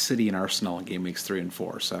City and Arsenal in game weeks 3 and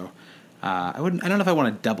 4. So I don't know if I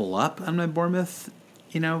want to double up on my Bournemouth,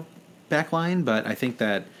 back line, but I think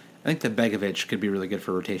that Begovic could be really good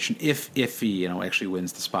for rotation if he actually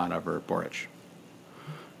wins the spot over Boric.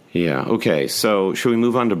 Yeah, okay. So, should we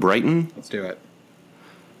move on to Brighton? Let's do it.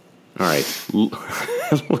 All right.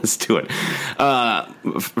 Let's do it.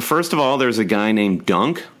 First of all, there's a guy named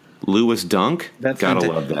Dunk, Lewis Dunk. Gotta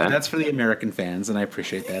love that. That's for the American fans, and I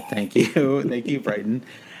appreciate that. Thank you. Thank you, Brighton.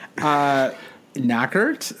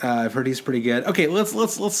 Knockert, I've heard he's pretty good. Okay,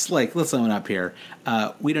 let's own up here.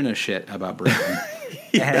 We don't know shit about Brighton.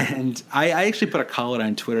 Yeah. And I actually put a call out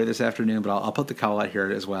on Twitter this afternoon, but I'll put the call out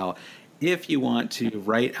here as well. If you want to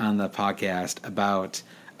write on the podcast about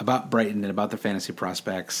Brighton and about their fantasy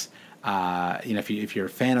prospects, if you're a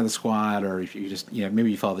fan of the squad or if you just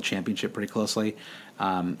maybe you follow the championship pretty closely,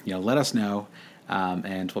 let us know,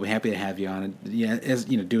 and we'll be happy to have you on.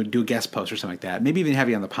 Do a guest post or something like that. Maybe even have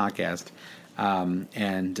you on the podcast,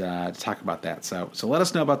 and to talk about that. So let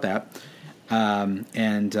us know about that.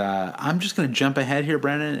 And I'm just going to jump ahead here,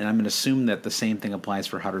 Brennan, and I'm going to assume that the same thing applies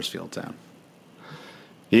for Huddersfield Town.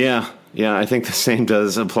 Yeah, Yeah, I think the same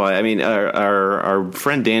does apply. I mean, our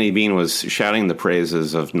friend Danny Bean was shouting the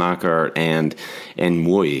praises of Knockaert and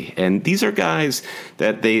Mui, and these are guys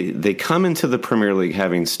that they come into the Premier League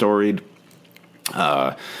having storied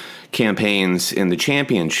campaigns in the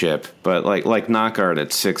Championship, but like Knockaert at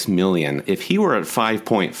 $6 million. If he were at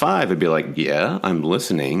 5.5, I'd be like, yeah, I'm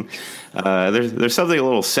listening. There's something a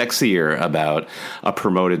little sexier about a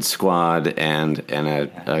promoted squad and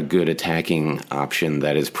a good attacking option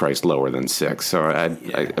that is priced lower than 6. So I'm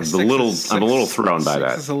a little thrown by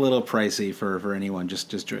that. It's a little pricey for anyone.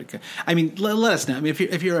 Just drink. I mean, let us know. I mean,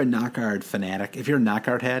 if you're a Knockaert fanatic, if you're a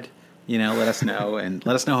Knockaert head, let us know and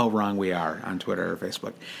let us know how wrong we are on Twitter or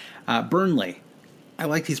Facebook. Burnley. I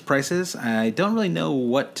like these prices. I don't really know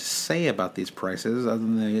what to say about these prices other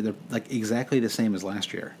than they're like exactly the same as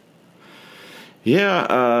last year.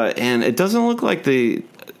 Yeah, and it doesn't look like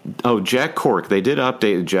Jack Cork. They did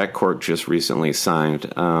update. Jack Cork just recently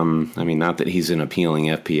signed. I mean, not that he's an appealing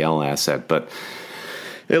FPL asset, but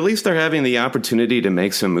at least they're having the opportunity to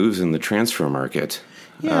make some moves in the transfer market.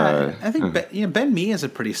 Yeah, I think Ben Mee is a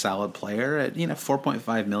pretty solid player at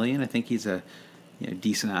 $4.5 million. I think he's a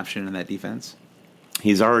decent option in that defense.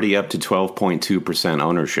 He's already up to 12.2%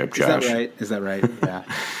 ownership, Josh. Is that right? Yeah.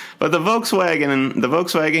 But the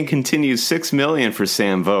Volkswagen continues $6 million for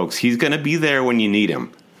Sam Vokes. He's going to be there when you need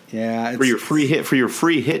him. Yeah, for your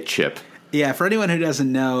free hit chip. Yeah, for anyone who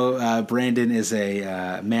doesn't know, Brandon is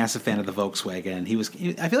a massive fan of the Volkswagen.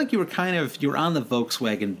 I feel like you were on the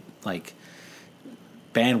Volkswagen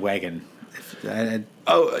bandwagon. The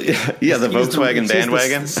Volkswagen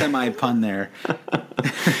bandwagon. Semi pun there.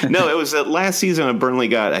 No, it was last season when Burnley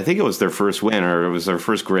got, I think it was their first win, or it was their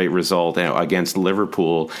first great result against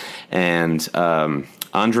Liverpool, and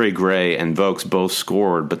Andre Gray and Vokes both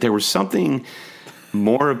scored, but there was something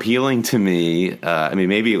more appealing to me. I mean,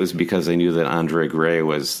 maybe it was because I knew that Andre Gray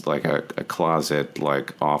was like a closet,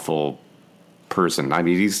 like awful person. I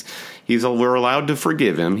mean, we're allowed to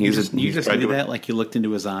forgive him. You just knew that, like you looked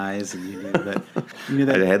into his eyes and you knew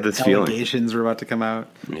that I had this allegations were about to come out.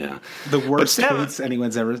 Yeah, the worst tweets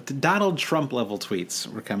anyone's ever. Donald Trump level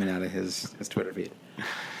tweets were coming out of his Twitter feed.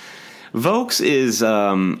 Vokes is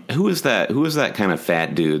who is that? Who was that kind of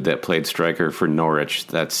fat dude that played striker for Norwich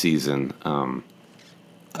that season?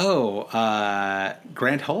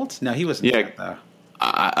 Grant Holt? No, he wasn't. Yeah, fat, though.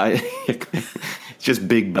 Just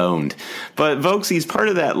big boned. But Vokes, he's part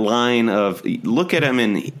of that line of look at him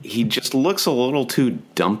and he just looks a little too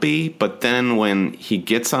dumpy, but then when he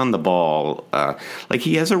gets on the ball,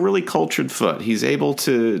 he has a really cultured foot. He's able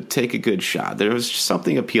to take a good shot. There was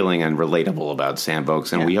something appealing and relatable about Sam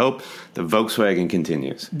Vokes, and we hope the Volkswagen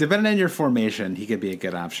continues. Depending on your formation, he could be a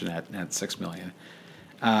good option at $6 million.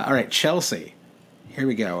 All right, Chelsea. Here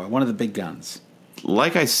we go. One of the big guns.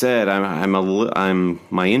 Like I said,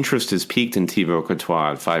 my interest is peaked in Thibaut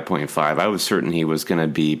Courtois at 5.5. I was certain he was going to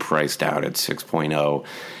be priced out at 6.0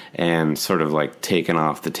 and sort of like taken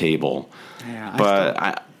off the table. Yeah,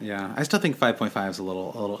 I still think 5.5 is a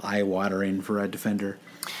little eye-watering for a defender.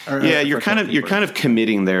 You're kind of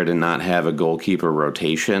committing there to not have a goalkeeper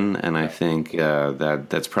rotation, and I think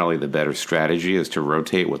that's probably the better strategy is to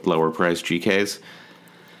rotate with lower priced GKs.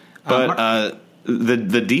 But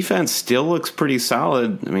the defense still looks pretty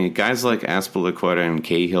solid. I mean, guys like Azpilicueta and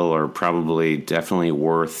Cahill are definitely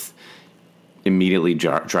worth immediately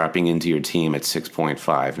dropping into your team at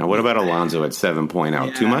 6.5. Now, what about Alonso at 7.0?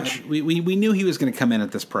 Yeah, too much? We knew he was going to come in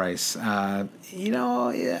at this price. I don't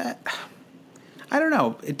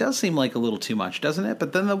know. It does seem like a little too much, doesn't it?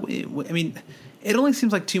 But then, it only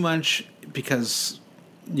seems like too much because,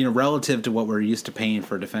 relative to what we're used to paying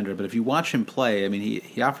for a defender. But if you watch him play, I mean,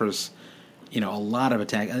 he offers a lot of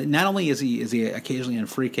attack. Not only is he occasionally on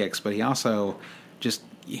free kicks, but he also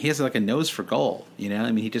he has like a nose for goal.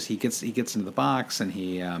 I mean, he gets into the box and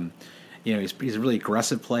he's a really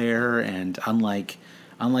aggressive player. And unlike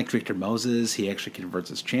Victor Moses, he actually converts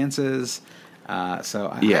his chances.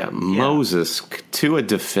 Moses to a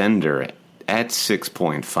defender at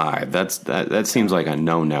 6.5. That seems like a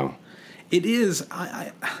no. It is.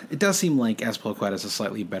 It does seem like Azpilicueta is a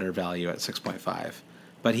slightly better value at 6.5.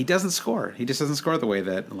 But he doesn't score. He just doesn't score the way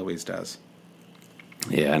that Luis does.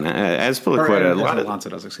 Yeah, and Azpilicueta... Alonso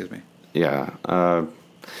does, excuse me. Yeah.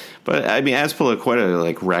 But, I mean,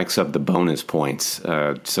 Azpilicueta, racks up the bonus points.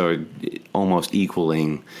 So almost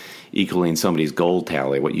equaling somebody's goal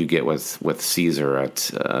tally. What you get with Caesar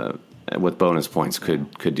with bonus points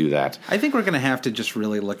could do that. I think we're going to have to just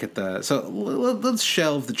really look at So let's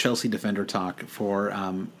shelve the Chelsea defender talk for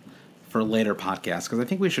later podcasts, because I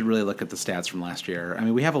think we should really look at the stats from last year. I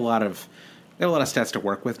mean, we have a lot of stats to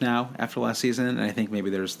work with now after last season, and I think maybe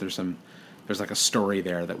there's some there's like a story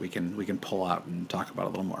there that we can pull out and talk about a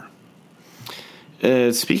little more.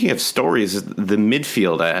 Speaking of stories, the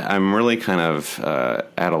midfield, I'm really kind of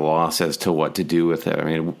at a loss as to what to do with it. I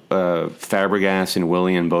mean, Fabregas and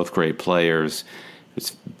Willian, both great players.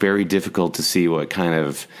 It's very difficult to see what kind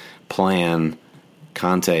of plan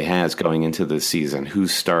Conte has going into this season.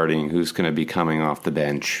 Who's starting? Who's going to be coming off the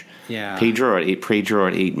bench? Yeah, Pedro at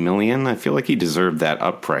 $8 million. I feel like he deserved that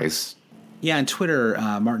up price. Yeah, on Twitter,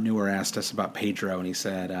 Martin Newer asked us about Pedro, and he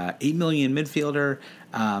said, $8 million midfielder.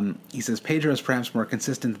 He says, Pedro is perhaps more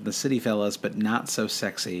consistent than the City fellas, but not so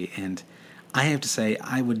sexy. And I have to say,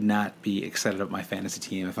 I would not be excited about my fantasy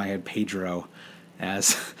team if I had Pedro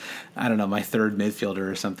as, I don't know, my third midfielder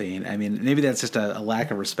or something. I mean, maybe that's just a lack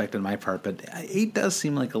of respect on my part, but 8 does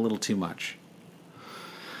seem like a little too much.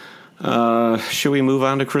 Should we move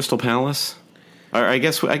on to Crystal Palace? I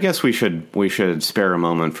guess we should spare a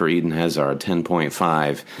moment for Eden Hazard,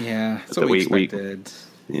 10.5. Yeah, that's what we expected.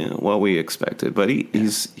 What we expected, but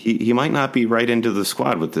he might not be right into the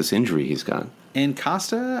squad with this injury he's got. And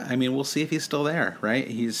Costa, I mean, we'll see if he's still there, right?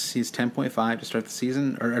 He's 10.5 to start the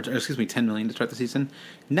season, or excuse me, 10 million to start the season.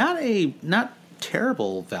 Not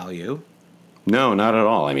terrible value. No, not at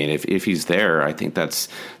all. I mean, if he's there, I think that's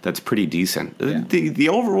pretty decent. Yeah. The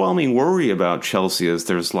overwhelming worry about Chelsea is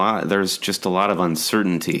there's just a lot of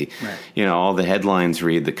uncertainty. Right. All the headlines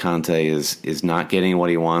read that Conte is not getting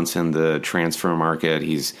what he wants in the transfer market.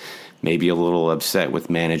 He's maybe a little upset with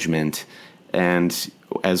management. And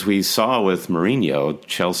as we saw with Mourinho,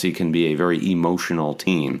 Chelsea can be a very emotional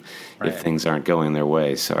team if things aren't going their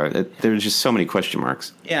way. So there's just so many question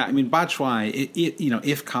marks. Yeah, I mean, Batshuayi,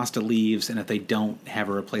 if Costa leaves and if they don't have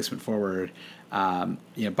a replacement forward,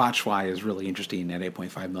 Batshuayi is really interesting at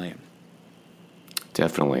 $8.5 million.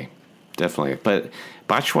 Definitely. But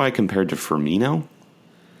Batshuayi compared to Firmino?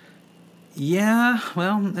 Yeah,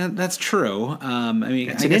 well, that's true. I mean,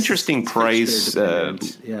 it's an interesting price.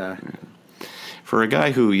 Yeah. For a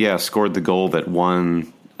guy who, scored the goal that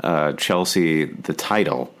won Chelsea the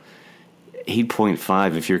title,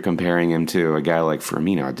 8.5, if you're comparing him to a guy like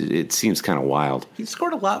Firmino, it seems kind of wild. He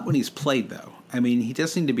scored a lot when he's played, though. I mean, he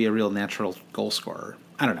does seem to be a real natural goal scorer.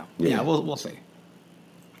 I don't know. Yeah, we'll see.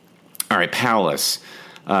 All right, Palace.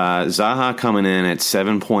 Zaha coming in at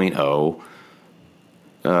 7.0.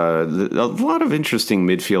 A lot of interesting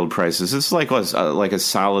midfield prices. This is like a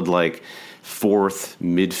solid fourth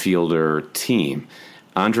midfielder team.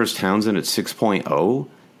 Andros Townsend at 6.0.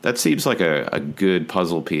 That seems like a good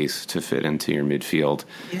puzzle piece to fit into your midfield.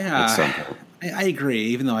 Yeah, I agree,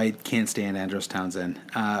 even though I can't stand Andros Townsend.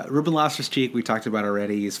 Ruben Loftus-Cheek, we talked about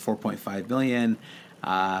already, is $4.5 million.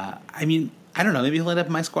 I mean, I don't know, maybe he'll end up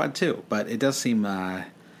in my squad too, but it does seem like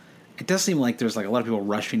there's a lot of people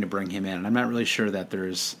rushing to bring him in, and I'm not really sure that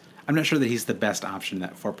I'm not sure that he's the best option in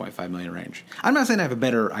that $4.5 million range. I'm not saying I have a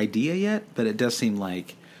better idea yet, but it does seem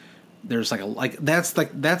like there's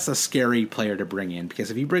that's a scary player to bring in,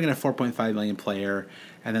 because if you bring in a $4.5 million player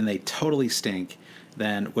and then they totally stink,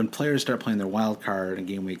 then when players start playing their wild card in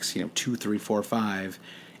game weeks, 2, 3, 4, 5,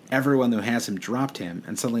 everyone who has him dropped him,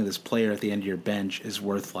 and suddenly this player at the end of your bench is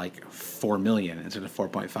worth $4 million instead of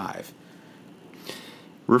 4.5.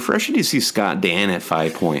 Refreshing to see Scott Dan at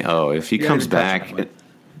 5.0. If he comes back,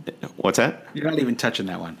 what's that? You're not even touching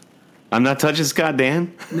that one. I'm not touching Scott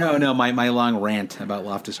Dan? No, my long rant about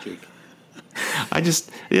Loftus-Cheek.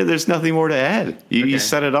 There's nothing more to add. You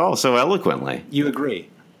said it all so eloquently. You agree?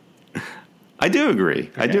 I do agree.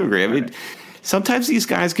 Okay. I do agree. I mean, sometimes these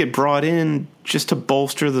guys get brought in just to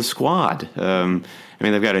bolster the squad.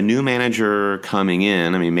 They've got a new manager coming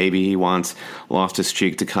in. I mean, maybe he wants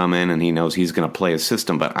Loftus-Cheek to come in and he knows he's going to play a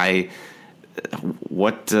system. But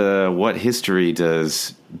what history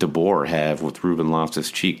does De Boer have with Ruben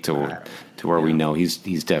Loftus-Cheek to where we know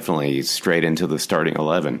he's definitely straight into the starting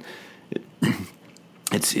 11?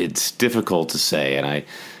 It's difficult to say, and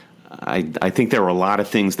I think there were a lot of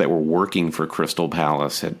things that were working for Crystal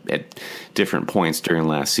Palace at different points during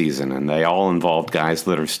last season, and they all involved guys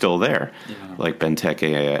that are still there, like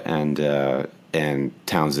Benteke and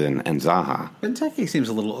Townsend and Zaha. Benteke seems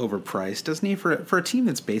a little overpriced, doesn't he? For a team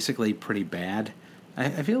that's basically pretty bad,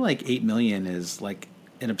 I feel like $8 million is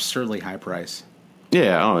an absurdly high price.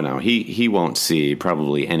 Yeah. Oh no, he won't see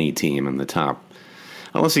probably any team in the top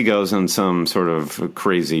unless he goes on some sort of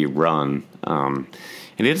crazy run. And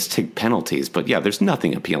he does take penalties, but there's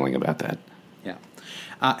nothing appealing about that. Yeah.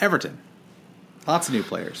 Everton. Lots of new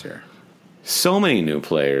players here. So many new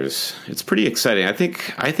players. It's pretty exciting. I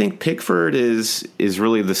think Pickford is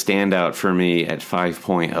really the standout for me at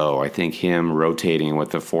 5.0. I think him rotating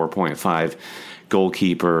with the 4.5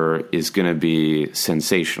 goalkeeper is going to be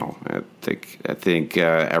sensational. I think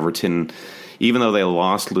Everton, even though they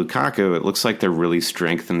lost Lukaku, it looks like they're really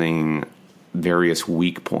strengthening various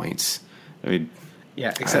weak points. I mean,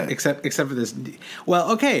 yeah, except for this.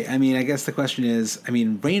 Well, okay. I mean, I guess the question is, I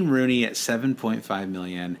mean, Wayne Rooney at $7.5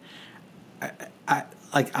 million.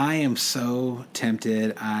 I am so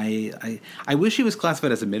tempted. I wish he was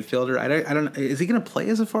classified as a midfielder. I don't. Is he going to play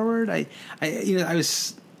as a forward? I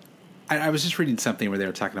was just reading something where they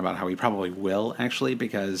were talking about how he probably will actually,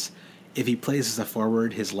 because if he plays as a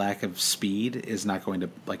forward, his lack of speed is not going to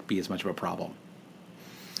be as much of a problem.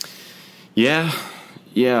 Yeah.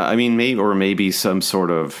 I mean, maybe some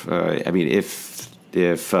sort of. I mean,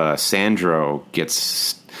 if Sandro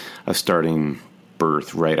gets a starting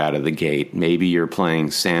berth right out of the gate, maybe you're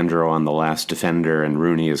playing Sandro on the last defender, and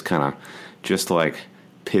Rooney is kind of just like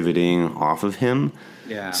pivoting off of him.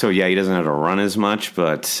 Yeah. So yeah, he doesn't have to run as much,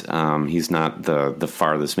 but he's not the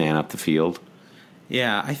farthest man up the field.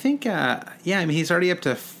 Yeah, I think. I mean, he's already up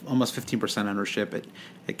to almost 15% ownership.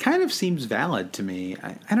 It kind of seems valid to me.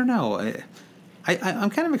 I don't know. I'm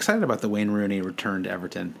kind of excited about the Wayne Rooney return to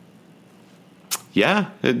Everton. Yeah,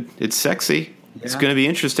 it's sexy. Yeah. It's going to be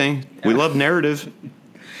interesting. Yeah. We love narrative.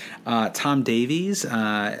 Tom Davies,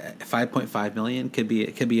 $5.5 million could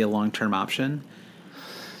be a long-term option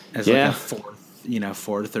as like a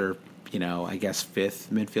fourth or I guess fifth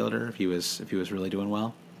midfielder if he was really doing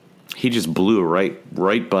well. He just blew right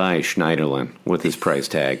by Schneiderlin with his price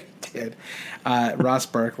tag. Did. Ross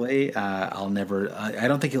Barkley, I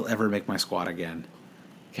don't think he'll ever make my squad again.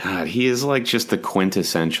 God, he is like just the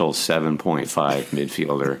quintessential 7.5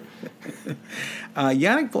 midfielder.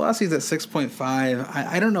 Yannick Bolasie at 6.5.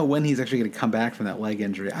 I don't know when he's actually going to come back from that leg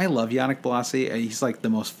injury. I love Yannick Bolasie. He's like the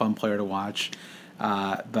most fun player to watch.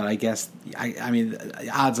 But I guess, I mean,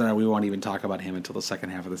 odds are we won't even talk about him until the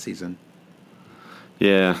second half of the season.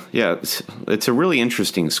 Yeah. It's a really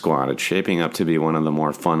interesting squad. It's shaping up to be one of the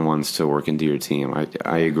more fun ones to work into your team.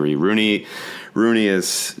 I agree. Rooney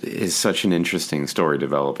is such an interesting story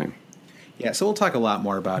developing. Yeah, so we'll talk a lot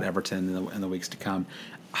more about Everton in the weeks to come.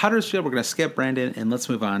 Huddersfield, we're going to skip Brandon, and let's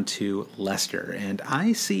move on to Leicester. And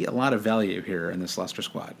I see a lot of value here in this Leicester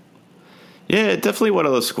squad. Yeah, definitely one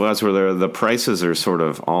of those squads where the prices are sort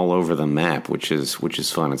of all over the map, which is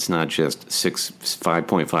fun. It's not just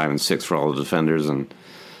 5.5 and 6 for all the defenders and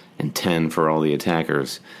 10 for all the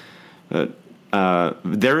attackers. But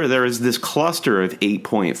there is this cluster of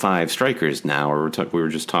 8.5 strikers now. We were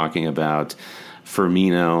just talking about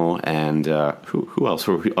Firmino and who else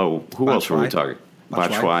were we? Oh, who else were we talking?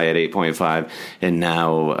 Batshuayi at 8.5, and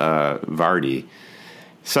now Vardy.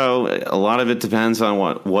 So a lot of it depends on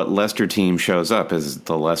what Leicester team shows up. Is it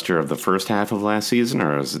the Leicester of the first half of last season,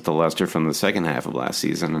 or is it the Leicester from the second half of last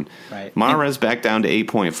season? And right. Mahrez back down to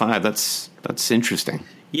 8.5. That's interesting.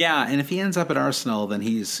 Yeah, and if he ends up at Arsenal, then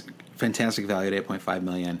he's fantastic value at $8.5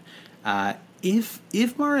 million. If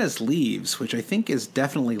Mahrez leaves, which I think is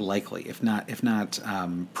definitely likely, if not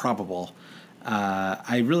probable,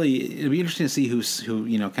 it'd be interesting to see who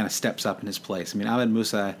kind of steps up in his place. I mean, Ahmed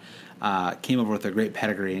Musa came over with a great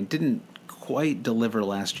pedigree and didn't quite deliver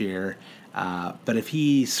last year. But if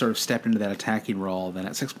he sort of stepped into that attacking role, then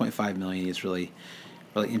at $6.5 million, he's really,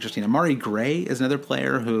 really interesting. Amari Gray is another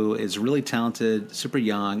player who is really talented, super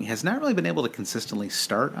young, has not really been able to consistently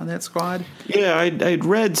start on that squad. Yeah, I'd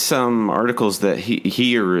read some articles that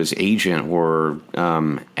he or his agent were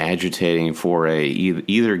agitating for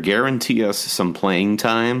either guarantee us some playing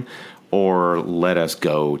time or let us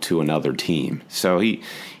go to another team. So he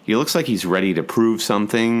looks like he's ready to prove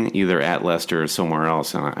something, either at Leicester or somewhere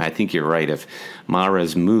else. And I think you're right. If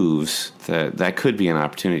Mahrez moves, that could be an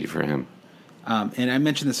opportunity for him. And I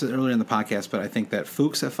mentioned this earlier in the podcast, but I think that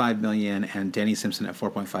Fuchs at $5 million and Danny Simpson at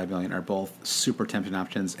 $4.5 million are both super tempting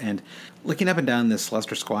options. And looking up and down this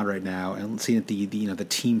Leicester squad right now, and seeing at the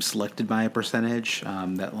team selected by a percentage,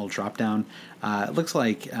 that little drop down, it looks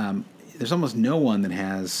like there's almost no one that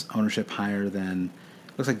has ownership higher than.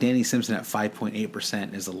 Looks like Danny Simpson at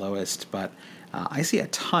 5.8% is the lowest, but I see a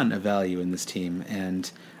ton of value in this team. And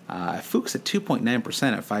Fuchs at 2.9%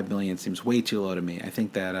 at $5 million seems way too low to me. I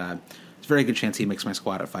think that there's a very good chance he makes my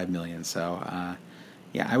squad at $5 million. So,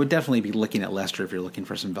 I would definitely be looking at Leicester if you're looking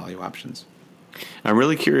for some value options. I'm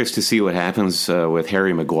really curious to see what happens with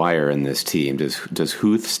Harry Maguire in this team. Does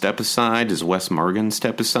Huth step aside? Does Wes Morgan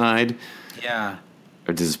step aside? Yeah.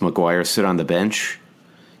 Or does Maguire sit on the bench?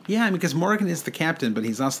 Yeah, because Morgan is the captain, but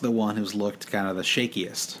he's also the one who's looked kind of the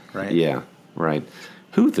shakiest, right? Yeah, right.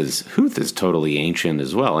 Huth is totally ancient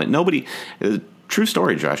as well. And nobody, true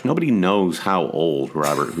story, Josh. Nobody knows how old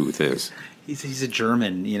Robert Huth is. He's a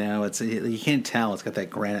German, you can't tell. It's got that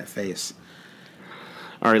granite face.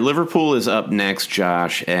 All right, Liverpool is up next,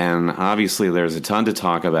 Josh, and obviously there's a ton to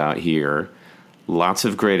talk about here. Lots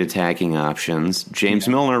of great attacking options. James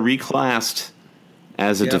Milner reclassed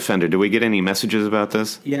as a defender. Do we get any messages about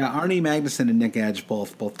this? Yeah, Arnie Magnuson and Nick Edge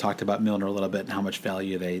both talked about Milner a little bit and how much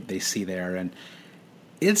value they see there, and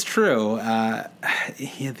it's true. Okay,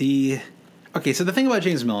 so the thing about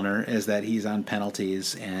James Milner is that he's on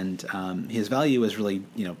penalties, and his value is really,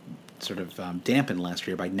 sort of dampened last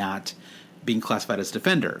year by not being classified as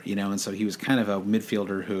defender, and so he was kind of a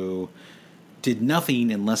midfielder who did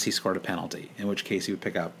nothing unless he scored a penalty, in which case he would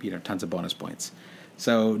pick up, tons of bonus points.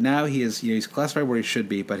 So now he is, he's classified where he should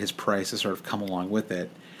be, but his price has sort of come along with it.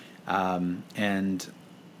 And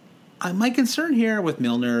my concern here with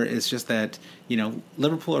Milner is just that,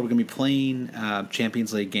 Liverpool are going to be playing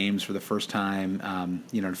Champions League games for the first time,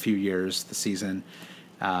 in a few years this season.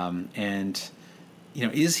 And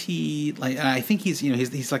is he like? I think he's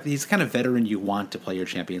he's kind of veteran you want to play your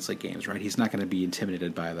Champions League games, right? He's not going to be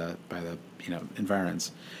intimidated by the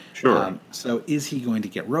environs. Sure. So is he going to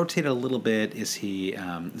get rotated a little bit? Is he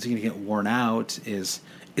going to get worn out? Is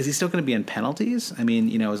he still going to be in penalties? I mean,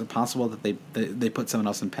 is it possible that they put someone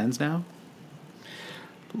else in pens now?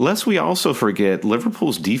 Lest we also forget,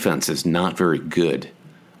 Liverpool's defense is not very good.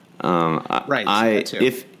 Right.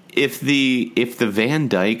 If the Van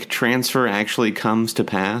Dijk transfer actually comes to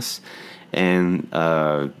pass, and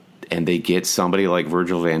they get somebody like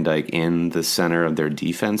Virgil van Dijk in the center of their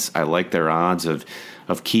defense, I like their odds of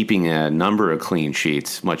keeping a number of clean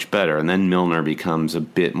sheets much better. And then Milner becomes a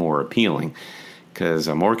bit more appealing because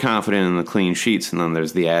I'm more confident in the clean sheets, and then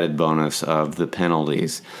there's the added bonus of the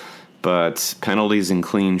penalties. But penalties and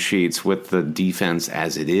clean sheets with the defense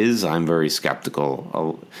as it is, I'm very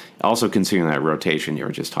skeptical. Also considering that rotation you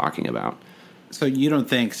were just talking about. So you don't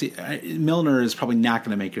think Milner is probably not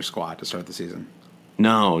going to make your squad to start the season?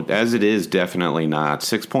 No, as it is, definitely not.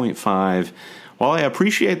 6.5. While I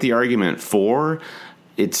appreciate the argument for,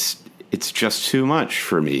 it's just too much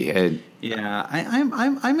for me.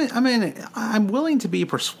 I'm willing to be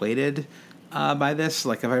persuaded by this.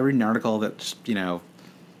 Like if I read an article that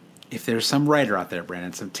if there's some writer out there,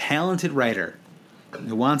 Brandon, some talented writer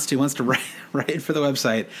who wants to write for the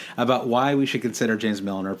website about why we should consider James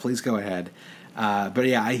Milner, please go ahead. But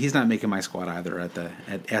yeah, he's not making my squad either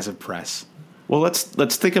as of press. Well,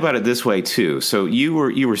 let's think about it this way too. So you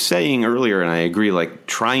were saying earlier, and I agree, like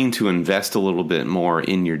trying to invest a little bit more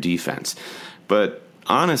in your defense. But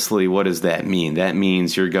honestly, what does that mean? That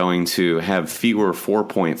means you're going to have fewer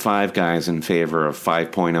 4.5 guys in favor of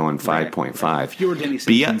 5.0 and 5.5. Right. Fewer Denny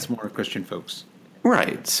Simpsons, more Christian folks.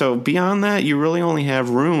 Right. So beyond that, you really only have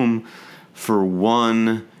room for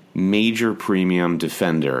one major premium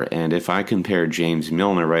defender. And if I compare James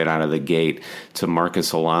Milner right out of the gate to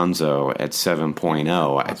Marcus Alonso at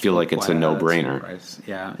 7.0, I feel like it's a no-brainer.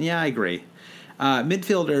 Yeah, I agree.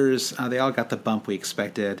 Midfielders, they all got the bump we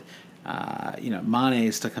expected.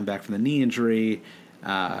 Mane's still come back from the knee injury.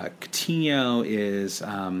 Coutinho is at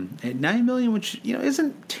 $9 million, which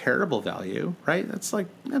isn't terrible value, right? That's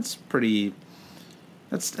okay.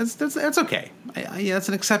 That's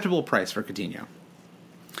an acceptable price for Coutinho.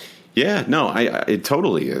 Yeah, no, it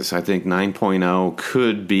totally is. I think 9.0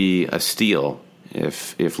 could be a steal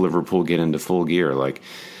if Liverpool get into full gear like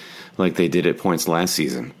they did at points last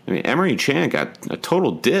season. I mean, Emery Chan got a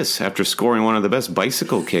total diss after scoring one of the best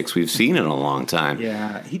bicycle kicks we've seen in a long time.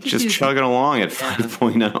 Yeah, he's chugging along at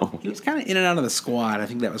 5.0. He was kind of in and out of the squad. I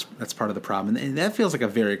think that's part of the problem, and that feels like a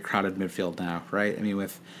very crowded midfield now, right? I mean,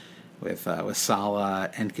 with Salah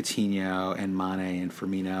and Coutinho and Mane and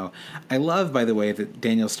Firmino. I love, by the way, that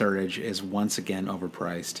Daniel Sturridge is once again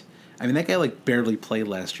overpriced. I mean, that guy barely played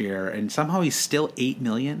last year, and somehow he's still $8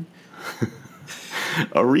 million.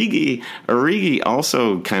 Origi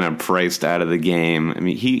also kind of priced out of the game. I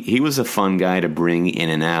mean, he was a fun guy to bring in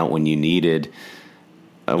and out when you needed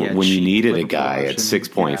a guy at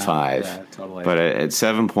 6.5. Yeah, totally. But at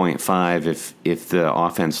 7.5, if the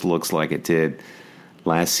offense looks like it did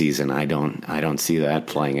last season, I don't see that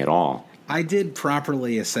playing at all. I did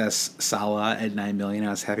properly assess Salah at $9 million. I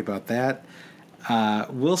was happy about that.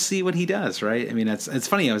 We'll see what he does, right? I mean, it's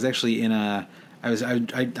funny. I was actually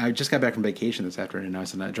I just got back from vacation this afternoon. I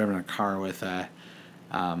was driving in a car with our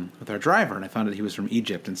driver, and I found out he was from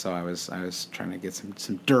Egypt, and so I was trying to get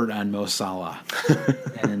some dirt on Mo Salah,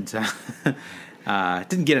 and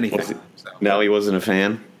didn't get anything. No, he wasn't a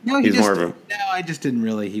fan. No, I just didn't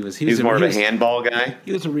really. He was more of a handball guy.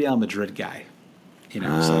 He was a Real Madrid guy,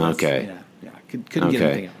 Okay. Yeah. Couldn't get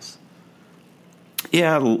anything else.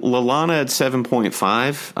 Yeah, Lallana at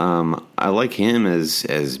 7.5. I like him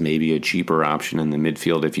as maybe a cheaper option in the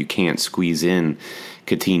midfield if you can't squeeze in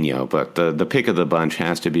Coutinho. But the pick of the bunch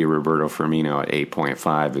has to be Roberto Firmino at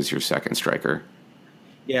 8.5 as your second striker.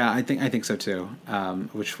 Yeah, I think so too.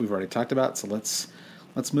 Which we've already talked about. So let's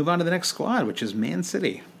move on to the next squad, which is Man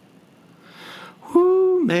City.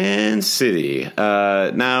 Woo, Man City.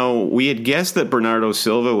 Now, we had guessed that Bernardo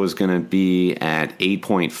Silva was going to be at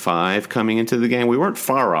 8.5 coming into the game. We weren't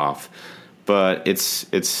far off, but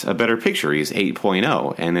it's a better picture. He's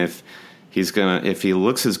 8.0, and if he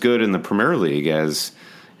looks as good in the Premier League as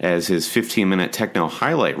his 15-minute techno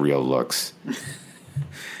highlight reel looks.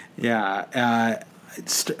 Yeah,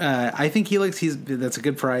 I think that's a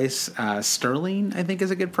good price. Sterling, I think,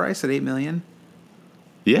 is a good price at $8 million.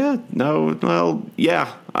 Yeah, no, well,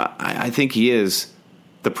 yeah, I think he is.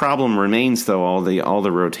 The problem remains, though, all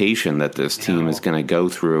the rotation that this team is going to go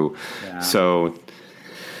through. Yeah. So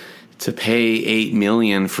to pay $8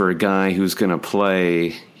 million for a guy who's going to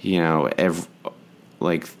play,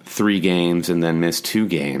 like 3 games and then miss 2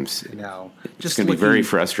 games, it's going to be very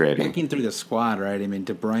frustrating. Looking through the squad, right? I mean,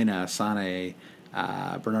 De Bruyne, Sané,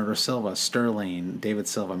 Bernardo Silva, Sterling, David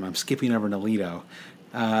Silva. I'm skipping over Nolito.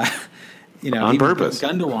 On purpose.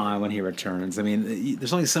 Gundogan when he returns. I mean,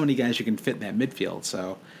 there's only so many guys you can fit in that midfield.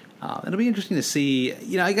 So it'll be interesting to see.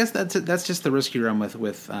 I guess that's just the risk you run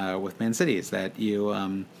with Man City is that you're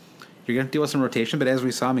going to deal with some rotation. But as we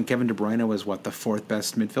saw, I mean, Kevin De Bruyne was the 4th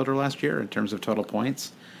best midfielder last year in terms of total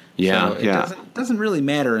points. Yeah, so it doesn't really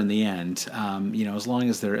matter in the end. As long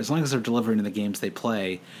as they're delivering in the games they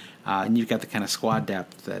play, and you've got the kind of squad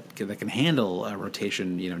depth that can handle a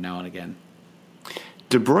rotation, now and again.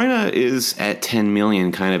 De Bruyne is at 10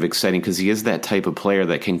 million kind of exciting because he is that type of player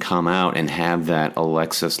that can come out and have that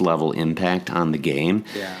Alexis level impact on the game.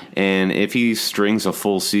 Yeah. And if he strings a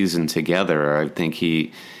full season together, I think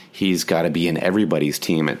he's got to be in everybody's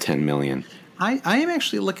team at 10 million. I am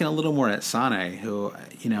actually looking a little more at Sané, who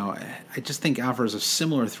I just think offers a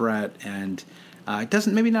similar threat, and it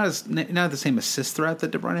doesn't maybe not the same assist threat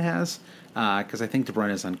that De Bruyne has, because I think De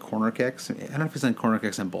Bruyne is on corner kicks. I don't know if he's on corner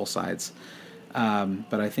kicks on both sides.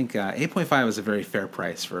 But I think 8.5 is a very fair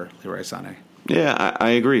price for Leroy Sané. Yeah,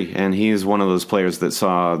 I agree. And he is one of those players that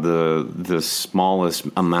saw the smallest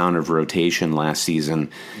amount of rotation last season.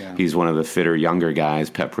 Yeah. He's one of the fitter, younger guys.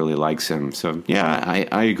 Pep really likes him. So, yeah,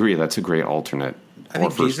 I agree. That's a great alternate or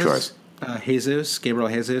first choice. Gabriel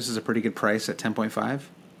Jesus is a pretty good price at 10.5.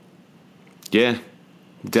 Yeah,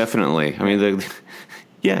 definitely. I mean,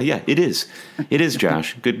 yeah, it is. It is,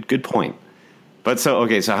 Josh. Good point. But so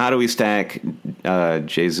how do we stack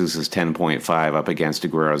Jesus' 10.5 up against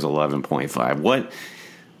Aguero's 11.5?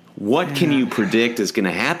 What can you predict is going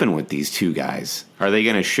to happen with these two guys? Are they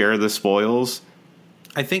going to share the spoils?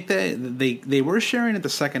 I think that they were sharing at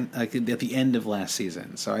the end of last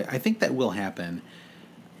season, so I think that will happen.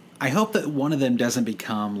 I hope that one of them doesn't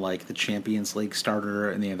become like the Champions League starter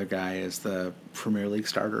and the other guy is the Premier League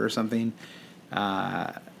starter or something.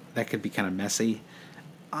 That could be kind of messy.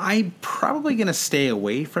 I'm probably going to stay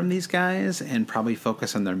away from these guys and probably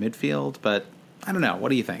focus on their midfield, but I don't know. What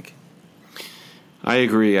do you think? I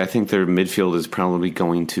agree. I think their midfield is probably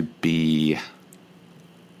going to be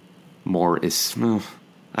more,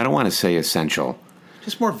 I don't want to say essential.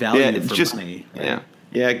 Just more value for money. Right?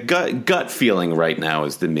 Yeah. Gut feeling right now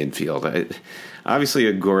is the midfield. Obviously,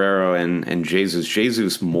 Aguero and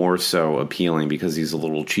Jesus more so appealing because he's a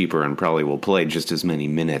little cheaper and probably will play just as many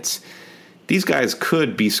minutes. These guys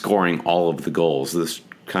could be scoring all of the goals. This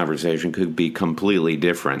conversation could be completely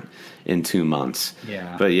different in 2 months.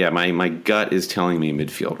 Yeah. But yeah, my gut is telling me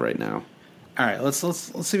midfield right now. All right, let's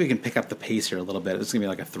see if we can pick up the pace here a little bit. This is gonna be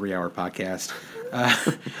like a 3-hour podcast.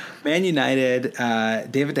 Man United,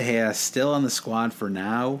 David De Gea still on the squad for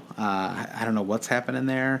now. I don't know what's happening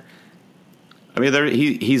there. I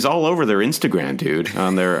mean, he's all over their Instagram, dude,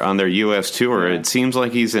 on their US tour. Yeah. It seems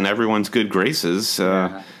like he's in everyone's good graces.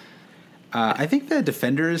 Yeah. I think the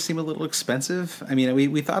defenders seem a little expensive. I mean,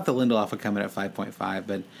 we thought the Lindelof would come in at 5.5,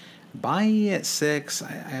 but buying at 6,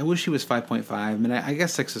 I wish he was 5.5. I mean, I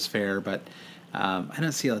guess 6 is fair, but I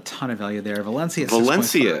don't see a ton of value there. Valencia,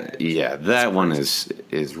 6.5. Yeah, that one is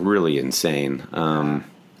really insane. I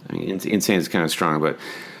mean, insane is kind of strong, but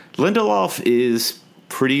Lindelof is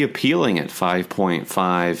pretty appealing at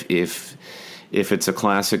 5.5 if it's a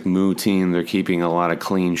classic Moo team. They're keeping a lot of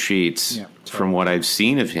clean sheets. Yeah, totally. From what I've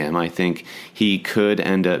seen of him, I think he could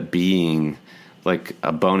end up being like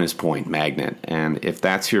a bonus point magnet. And if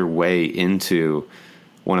that's your way into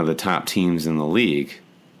one of the top teams in the league,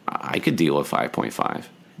 I could deal with 5.5.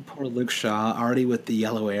 Poor Luke Shaw, already with the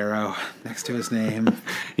yellow arrow next to his name.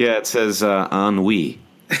 Yeah, it says ennui.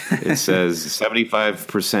 It says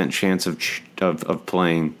 75% chance of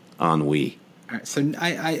playing ennui. All right, so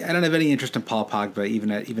I don't have any interest in Paul Pogba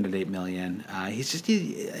even at $8 million. He's just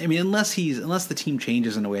unless the team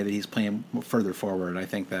changes in a way that he's playing further forward, I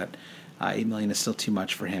think that $8 million is still too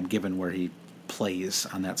much for him given where he plays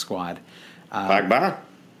on that squad. Pogba.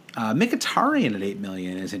 Mkhitaryan at $8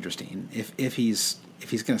 million is interesting if he's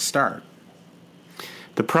going to start.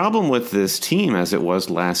 The problem with this team, as it was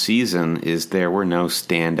last season, is there were no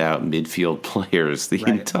standout midfield players the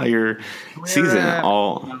entire season. A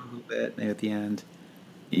little bit at the end.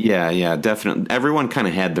 Yeah, definitely. Everyone kind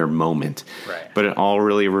of had their moment, right? But it all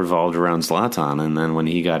really revolved around Zlatan. And then when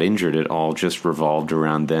he got injured, it all just revolved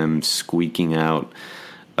around them squeaking out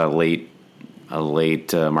a late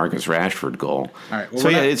Marcus Rashford goal. All right, well, so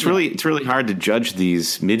it's really hard to judge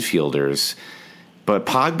these midfielders. But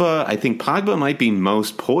Pogba, I think Pogba might be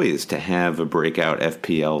most poised to have a breakout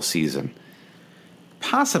FPL season.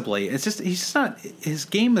 Possibly. It's just his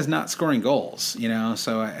game is not scoring goals,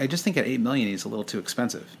 So I just think at $8 million he's a little too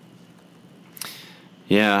expensive.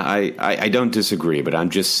 Yeah, I don't disagree, but I'm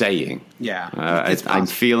just saying. Yeah, I'm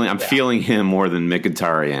feeling him more than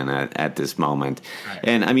Mkhitaryan at this moment. Right.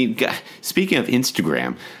 And I mean, speaking of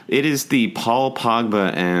Instagram, it is the Paul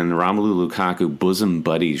Pogba and Romelu Lukaku bosom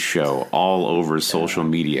buddies show all over social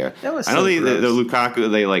media. That was I know the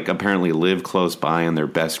Lukaku, they apparently live close by and they're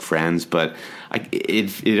best friends, but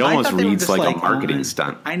it almost reads like a marketing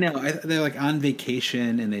stunt. I know. They're on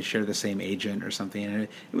vacation and they share the same agent or something. And it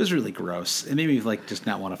was really gross. It made me just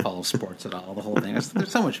not want to follow sports at all. The whole thing.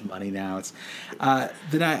 There's so much money now. It's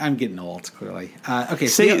I'm getting old. Clearly. Okay.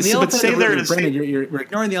 Brandon, you're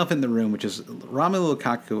ignoring the elephant in the room, which is Romelu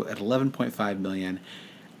Lukaku at $11.5 million.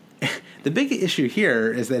 The big issue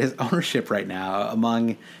here is that his ownership right now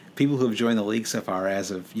among people who have joined the league so far as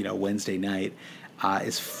of Wednesday night.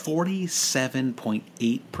 Is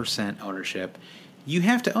 47.8% ownership. You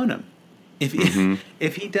have to own him.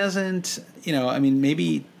 If he doesn't,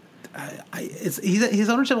 maybe his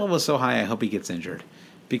ownership level is so high. I hope he gets injured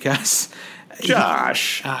because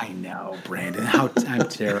Josh. I know, Brandon. I'm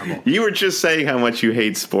terrible. You were just saying how much you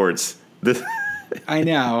hate sports. I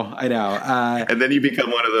know. And then you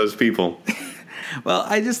become one of those people. Well,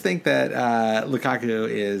 I just think that Lukaku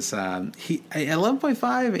is at 11.5.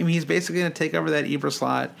 I mean, he's basically going to take over that Ibra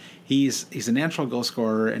slot. He's a natural goal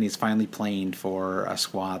scorer, and he's finally playing for a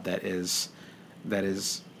squad that is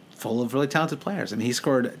full of really talented players. I mean, he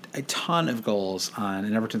scored a ton of goals on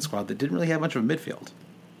an Everton squad that didn't really have much of a midfield.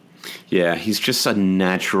 Yeah, he's just a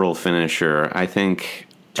natural finisher. I think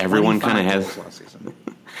everyone kind of has. Last season.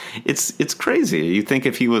 It's crazy. You think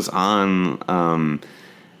if he was on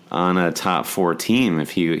a top 4 team,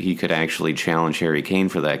 if he could actually challenge Harry Kane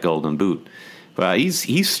for that golden boot. But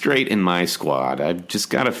he's straight in my squad. I've just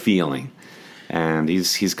got a feeling. And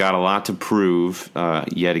he's got a lot to prove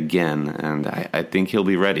yet again, and I think he'll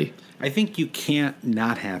be ready. I think you can't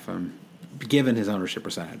not have him, given his ownership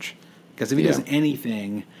percentage. Because if he does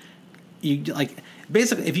anything,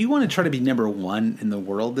 basically, if you want to try to be number 1 in the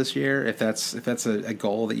world this year, if that's a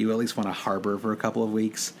goal that you at least want to harbor for a couple of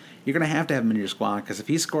weeks, you're going to have him in your squad, because if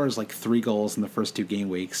he scores 3 goals in the first 2 game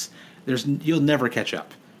weeks, you'll never catch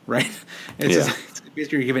up, right? It's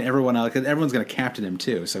basically you're giving everyone else, because everyone's going to captain him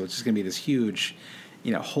too, so it's just going to be this huge,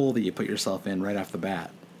 hole that you put yourself in right off the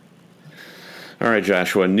bat. All right,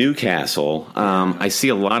 Joshua, Newcastle. I see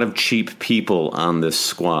a lot of cheap people on this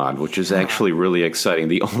squad, which is actually really exciting.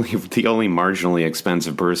 The only marginally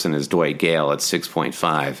expensive person is Dwight Gale at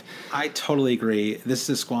 6.5. I totally agree. This is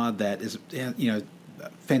a squad that is,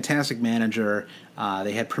 fantastic manager.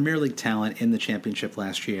 They had Premier League talent in the Championship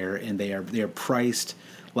last year, and they are priced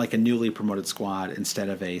like a newly promoted squad instead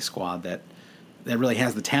of a squad that really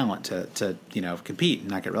has the talent to compete and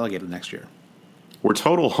not get relegated next year. We're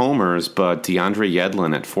total homers, but DeAndre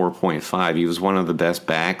Yedlin at 4.5. He was one of the best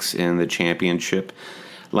backs in the Championship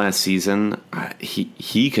last season.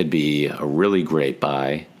 He could be a really great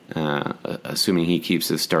buy, assuming he keeps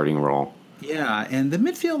his starting role. Yeah, and the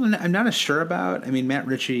midfield I'm not as sure about. I mean, Matt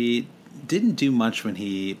Ritchie didn't do much when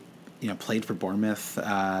he played for Bournemouth,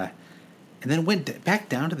 and then went back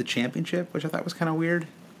down to the Championship, which I thought was kind of weird.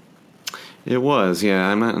 It was, yeah.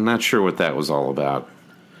 I'm not sure what that was all about.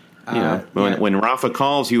 When Rafa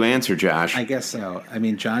calls, you answer, Josh. I guess so. I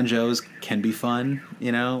mean, John Joe's can be fun.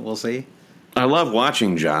 We'll see. I love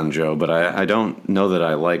watching John Joe, but I don't know that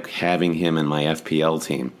I like having him in my FPL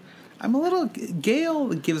team. Gale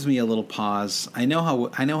gives me a little pause. I know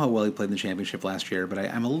how well he played in the Championship last year, but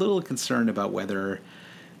I'm a little concerned about whether,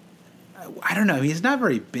 I don't know. He's not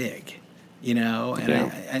very big, you know,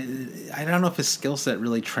 and I don't know if his skill set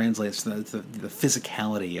really translates to the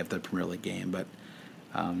physicality of the Premier League game, but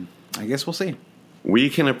I guess we'll see.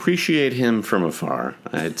 We can appreciate him from afar.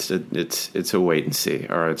 It's a wait and see.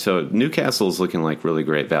 All right, so Newcastle's looking like really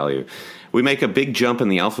great value. We make a big jump in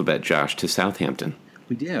the alphabet, Josh, to Southampton.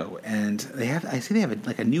 We do, and I see they have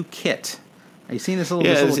like a new kit. Are you seeing this little?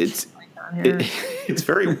 Yeah, this little it's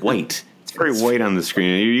very white. It's very white on the screen.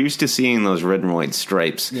 You're used to seeing those red and white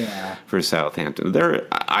stripes for Southampton.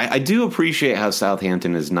 I do appreciate how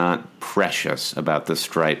Southampton is not precious about the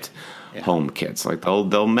striped home kits. Like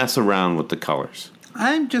they'll mess around with the colors.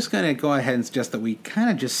 I'm just going to go ahead and suggest that we kind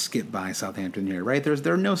of just skip by Southampton here, right?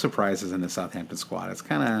 There are no surprises in the Southampton squad. It's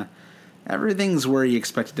kind of everything's where you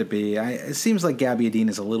expect it to be. It seems like Gabbiadini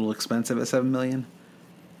is a little expensive at $7 million.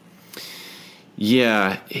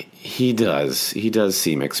 Yeah, he does. He does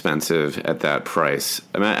seem expensive at that price.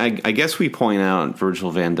 I mean, I guess we point out Virgil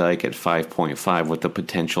van Dijk at 5.5 with the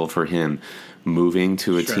potential for him moving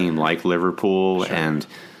to a team like Liverpool, and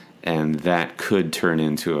that could turn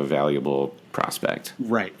into a valuable prospect.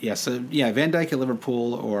 Right. Yeah. So Van Dijk at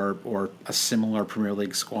Liverpool or a similar Premier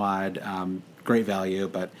League squad, great value.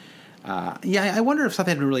 But I wonder if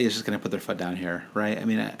Southampton really is just going to put their foot down here, right? I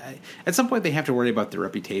mean, at some point they have to worry about their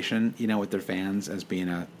reputation, with their fans as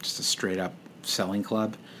being just a straight up selling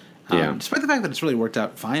club. Despite the fact that it's really worked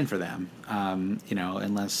out fine for them,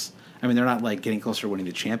 unless they're not like getting closer to winning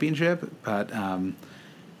the championship, but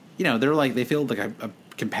they're like they feel like a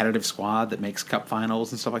competitive squad that makes cup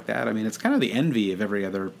finals and stuff like that. I mean, it's kind of the envy of every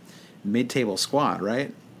other mid-table squad,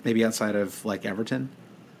 right? Maybe outside of like Everton.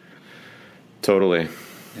 Totally.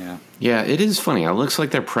 Yeah, it is funny. It looks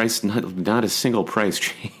like their price not a single price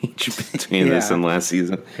change between this and last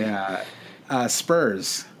season. Yeah,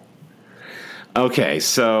 Spurs. Okay,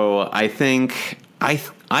 so I think I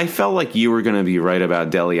felt like you were going to be right about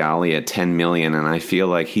Dele Alli at $10 million, and I feel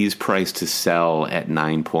like he's priced to sell at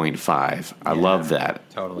 9.5. I love that.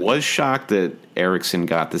 Totally. Was shocked that Eriksen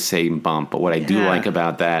got the same bump, but what I do like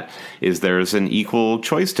about that is there's an equal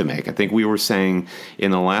choice to make. I think we were saying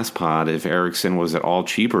in the last pod, if Eriksen was at all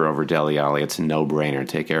cheaper over Dele Alli, it's a no-brainer.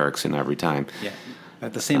 Take Eriksen every time. Yeah,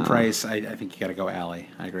 at the same price, I think you got to go Alli.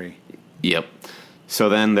 I agree. Yep. So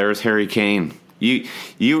then there's Harry Kane. You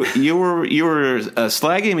were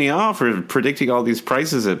slagging me off for predicting all these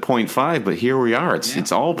prices at 0.5, but here we are.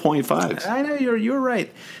 It's all 0.5s. I know you're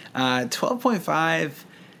right. 12.5.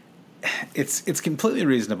 It's completely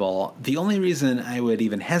reasonable. The only reason I would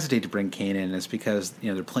even hesitate to bring Kane in is because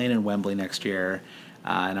they're playing in Wembley next year,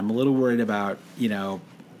 and I'm a little worried about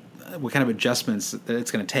what kind of adjustments that it's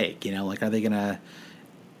going to take. Like are they going to?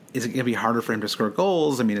 Is it going to be harder for him to score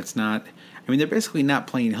goals? I mean, it's not. I mean, they're basically not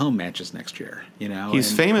playing home matches next year,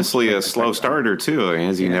 He's famously a slow starter, too.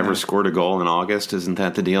 Has he never scored a goal in August? Isn't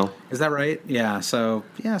that the deal? Is that right? Yeah. So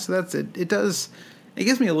that's it. It does. It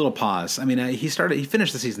gives me a little pause. I mean, he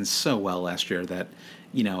finished the season so well last year that,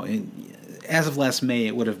 as of last May,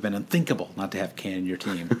 it would have been unthinkable not to have Kane in your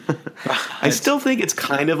team. I still think it's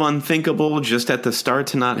kind of unthinkable just at the start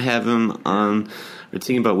to not have him on our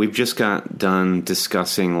team, but we've just got done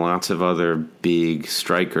discussing lots of other big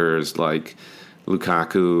strikers like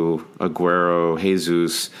Lukaku, Aguero,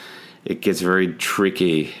 Jesus. It gets very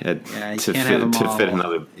tricky to fit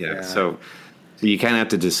another. So you kind of have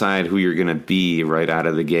to decide who you're going to be right out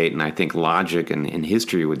of the gate, and I think logic and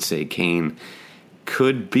history would say Kane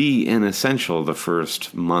could be an essential the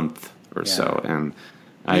first month or so, and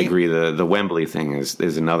I agree. The Wembley thing is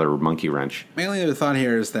another monkey wrench. My only other thought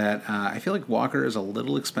here is that I feel like Walker is a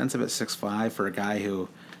little expensive at 6.5 for a guy who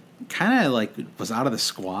kind of like was out of the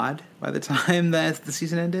squad by the time that the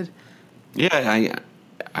season ended. Yeah,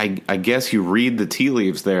 I guess you read the tea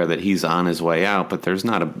leaves there that he's on his way out, but there's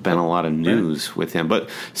not been a lot of news with him. But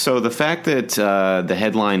so the fact that the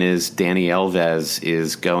headline is Dani Alves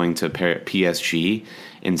is going to PSG,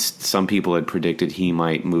 and some people had predicted he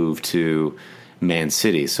might move to Man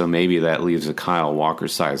City, so maybe that leaves a Kyle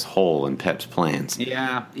Walker-sized hole in Pep's plans.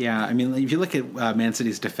 Yeah. I mean, if you look at Man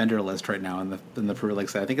City's defender list right now in the Premier League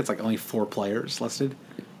side, I think it's like only 4 players listed.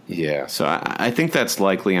 Yeah, so I think that's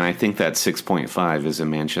likely, and I think that 6.5 is a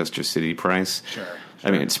Manchester City price. Sure. I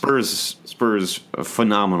mean, Spurs, a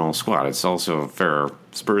phenomenal squad. It's also a fair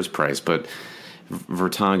Spurs price, but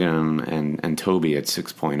Vertonghen and Toby at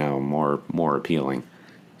 6.0 more appealing.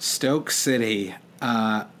 Stoke City.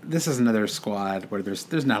 This is another squad where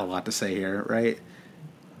there's not a lot to say here, right?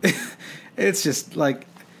 It's just like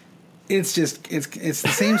it's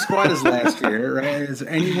the same squad as last year, right? Is there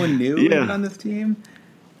anyone new on this team?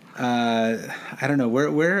 I don't know where.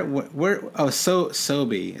 Oh,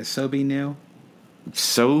 Sobi is Sobi new?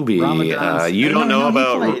 Sobe. Ramadan. You don't know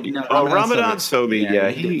about Ramadan Sobe. Yeah,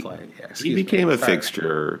 he became a Sorry.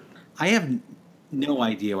 fixture. I have no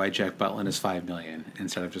idea why Jack Butland is $5 million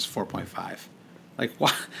instead of just 4.5. Like,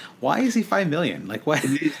 why is he $5 million? Like, what?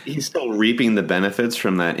 He's still reaping the benefits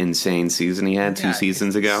from that insane season he had 2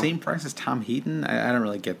 seasons ago. Same price as Tom Heaton. I don't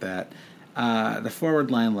really get that. The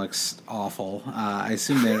forward line looks awful. I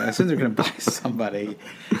assume they're going to buy somebody.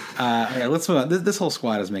 All right, let's move on. This whole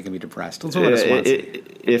squad is making me depressed. Let's move on to Swansea.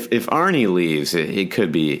 If Arnie leaves, it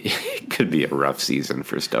could be a rough season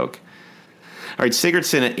for Stoke. All right,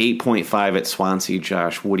 Sigurdsson at 8.5 at Swansea.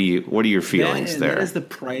 Josh, what are your feelings there? That is the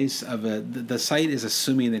price of the site is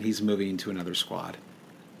assuming that he's moving to another squad,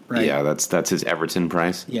 right? Yeah, that's his Everton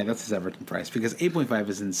price. Yeah, that's his Everton price because 8.5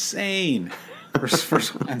 is insane for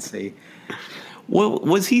Swansea. Well,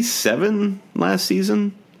 was he 7 last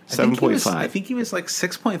season? 7.5. I think he was like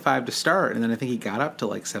 6.5 to start, and then I think he got up to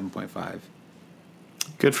like 7.5.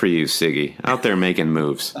 Good for you, Siggy. Out there making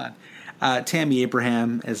moves. Tammy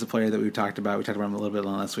Abraham is the player that we've talked about. We talked about him a little bit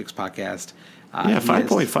on last week's podcast.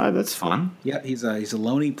 5.5. That's fun. Yeah, he's a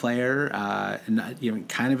loaney player,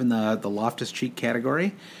 kind of in the Loftus-Cheek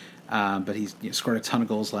category, but he's scored a ton of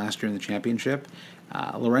goals last year in the championship.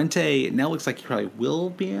 Llorente now looks like he probably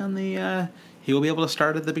will be on the. He will be able to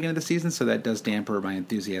start at the beginning of the season, so that does damper my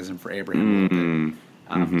enthusiasm for Abraham a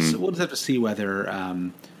little bit. So we'll just have to see whether.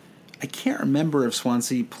 I can't remember if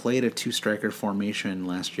Swansea played a 2-striker formation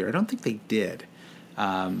last year. I don't think they did,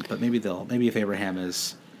 but maybe they'll. Maybe if Abraham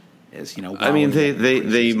is I mean,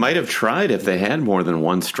 they might have tried if they had more than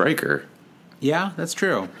one striker. Yeah, that's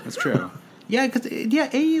true. Yeah, because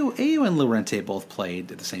AU and Llorente both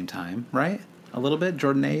played at the same time, right? A little bit,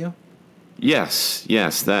 Jordan AU. Yes,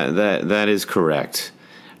 that is correct.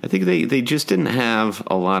 I think they just didn't have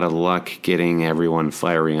a lot of luck getting everyone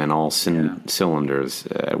firing on all cylinders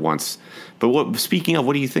at once. But speaking of,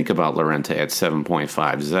 what do you think about Llorente at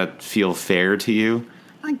 7.5? Does that feel fair to you?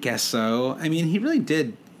 I guess so. I mean, he really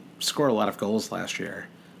did score a lot of goals last year.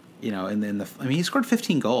 He scored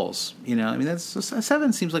 15 goals. That's a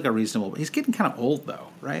 7 seems like a reasonable. He's getting kind of old though,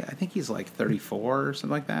 right? I think he's like 34 or something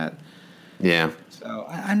like that. Yeah. So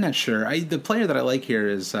I'm not sure. The player that I like here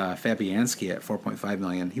is Fabianski at 4.5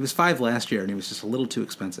 million. He was 5 last year, and he was just a little too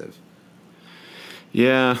expensive.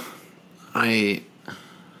 Yeah, I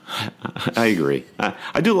agree.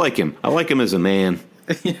 I do like him. I like him as a man.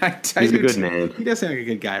 Yeah, he's a good man. He does sound like a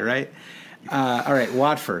good guy, right? All right,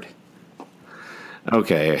 Watford.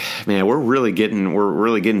 Okay, man, we're really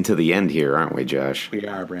getting to the end here, aren't we, Josh? We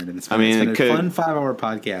are, Brandon. It's been a fun 5-hour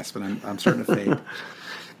podcast, but I'm starting to fade.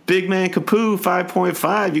 Big man Capu,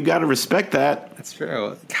 5.5. You got to respect that. That's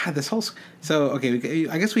true. God, this whole... So, okay,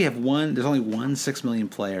 I guess we have one... There's only one 6 million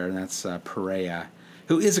player, and that's Pereira,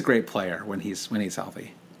 who is a great player when he's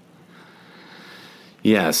healthy.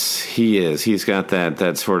 Yes, he is. He's got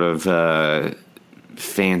that sort of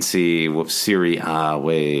fancy Serie A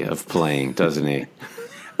way of playing, doesn't he?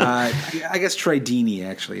 I guess Troy Deeney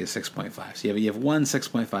actually is 6.5. So you have one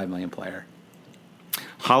 6.5 million player.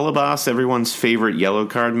 Holebas, everyone's favorite yellow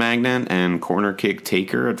card magnet, and corner kick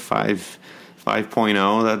taker at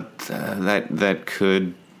 5.0. That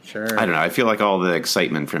could. Sure. I don't know. I feel like all the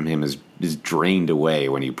excitement from him is drained away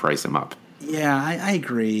when you price him up. Yeah, I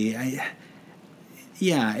agree.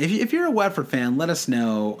 If you're a Watford fan, let us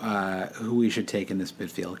know who we should take in this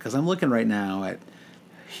midfield, because I'm looking right now at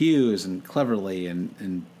Hughes and Cleverly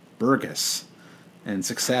and Burgess and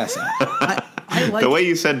Success. I like the way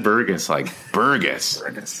you said Burgess, like Burgess.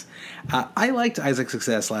 Burgess. I liked Isaac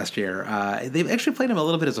Success last year. They've actually played him a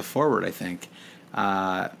little bit as a forward, I think,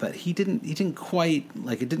 but he didn't quite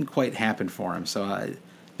it didn't quite happen for him. So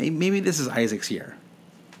maybe this is Isaac's year.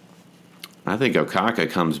 I think Okaka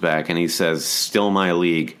comes back and he says, "Still my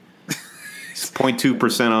league." It's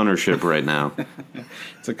 0.2% ownership right now.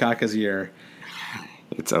 It's Okaka's year.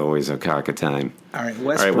 It's always Okaka time. All right,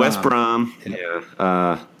 West Brom.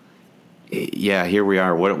 Yeah, here we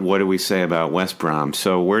are. What do we say about West Brom?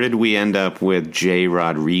 So where did we end up with Jay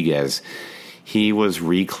Rodriguez? He was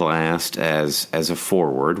reclassed as a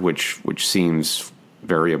forward, which seems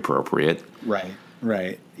very appropriate.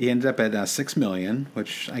 Right. He ended up at 6 million,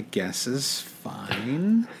 which I guess is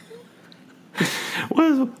fine.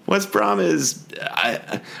 West Brom is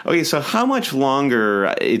okay. So how much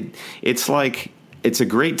longer? It's like. It's a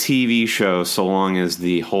great TV show so long as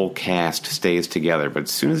the whole cast stays together. But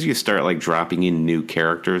as soon as you start dropping in new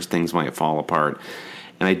characters, things might fall apart.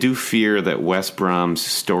 And I do fear that West Brom's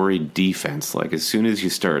storied defense, as soon as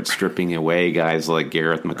you start stripping away guys like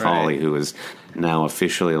Gareth McCauley, who is now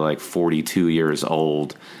officially 42 years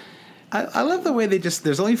old, I love the way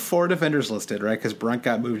there's only 4 defenders listed, right? Because Brunt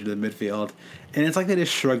got moved to the midfield. And it's like they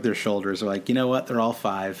just shrug their shoulders. They're like, you know what? They're all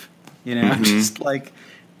 5. You know, just like,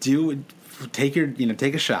 take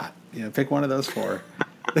a shot. You know, pick one of those 4.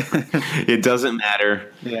 It doesn't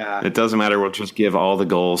matter. Yeah. It doesn't matter. We'll just give all the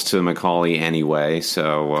goals to Macaulay anyway.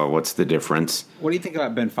 So what's the difference? What do you think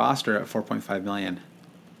about Ben Foster at $4.5 million?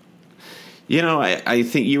 You know, I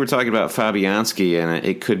think you were talking about Fabianski, and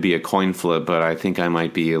it could be a coin flip, but I think I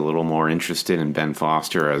might be a little more interested in Ben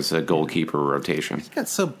Foster as a goalkeeper rotation. He got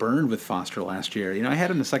so burned with Foster last year. You know, I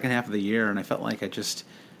had him the second half of the year, and I felt like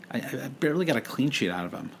I barely got a clean sheet out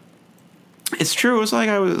of him. It's true. It was like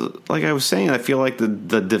I was saying. I feel like the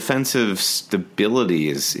defensive stability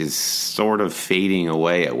is sort of fading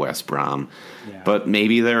away at West Brom. Yeah. But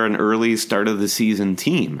maybe they're an early start of the season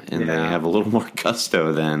team, and they have a little more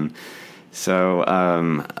gusto then. So,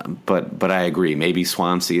 but I agree. Maybe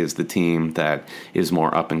Swansea is the team that is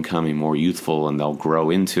more up and coming, more youthful, and they'll grow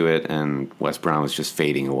into it. And West Brom is just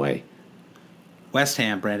fading away. West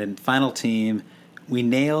Ham, Brandon, final team. We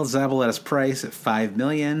nailed Zabaleta's price at $5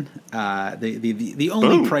 million. The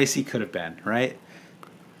only price he could have been, right?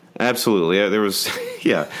 Absolutely. There was,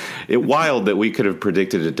 wild that we could have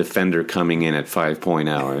predicted a defender coming in at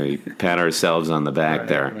 5.0. We pat ourselves on the back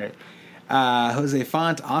there. Right. Jose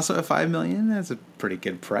Font also at $5 million. That's a pretty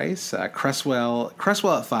good price. Cresswell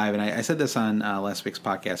at 5, and I said this on last week's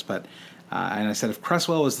podcast, but and I said if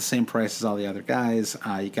Cresswell was the same price as all the other guys,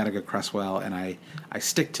 you got to go Cresswell, and I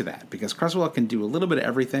stick to that because Cresswell can do a little bit of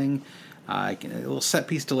everything. A little set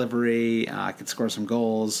piece delivery, can score some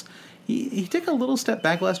goals. He took a little step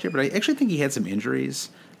back last year, but I actually think he had some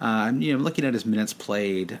injuries. Looking at his minutes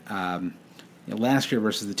played. Last year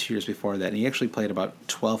versus the 2 years before that, and he actually played about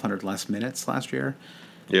 1,200 less minutes last year.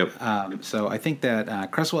 Yep. So I think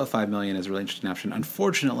that Cresswell at $5 million is a really interesting option.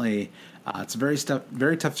 Unfortunately, it's a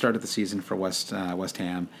very tough start of the season for West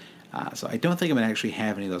Ham. So I don't think I'm going to actually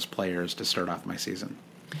have any of those players to start off my season.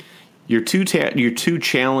 Your two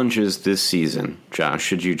challenges this season, Josh,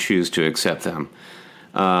 should you choose to accept them.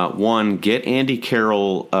 One, get Andy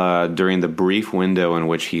Carroll during the brief window in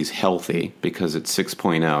which he's healthy, because it's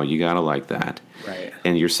 6.0. You got to like that. Right.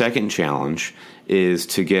 And your second challenge is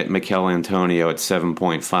to get Mikel Antonio at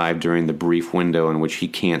 7.5 during the brief window in which he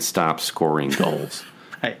can't stop scoring goals.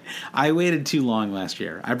 Right. I waited too long last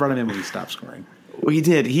year. I brought him in when he stopped scoring. Well, he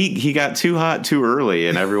did. He got too hot too early,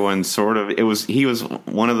 and everyone he was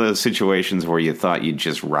one of those situations where you thought you'd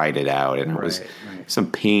just ride it out, and it was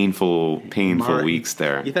some painful weeks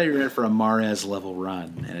there. You thought you were in for a Mahrez level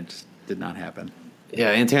run, and it just did not happen.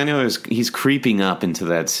 Yeah, Antonio he's creeping up into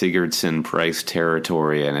that Sigurdsson price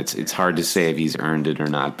territory, and it's hard to say if he's earned it or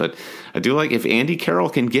not. But I do like if Andy Carroll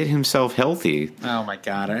can get himself healthy. Oh my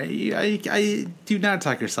God! I do not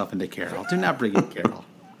talk yourself into Carroll. Do not bring in Carroll.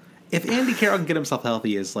 If Andy Carroll can get himself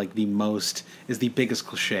healthy is the biggest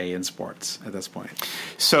cliche in sports at this point.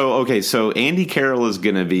 So Andy Carroll is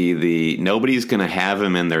going to be nobody's going to have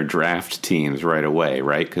him in their draft teams right away,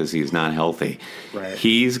 right? Because he's not healthy. Right.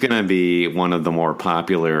 He's going to be one of the more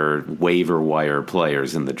popular waiver wire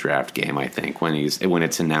players in the draft game, I think, when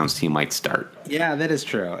it's announced he might start. Yeah, that is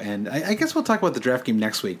true. And I guess we'll talk about the draft game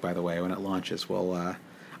next week, by the way, when it launches. We'll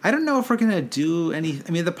I don't know if we're going to do any. I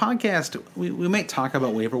mean, the podcast, we might talk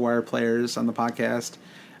about waiver wire players on the podcast,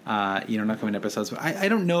 not coming episodes. But I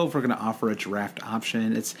don't know if we're going to offer a draft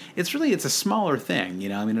option. It's a smaller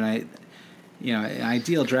thing, I mean, an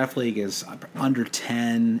ideal draft league is under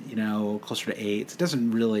 10, closer to 8. It doesn't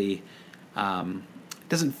really,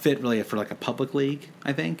 doesn't fit really for like a public league.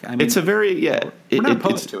 I think. I mean, it's a very We're not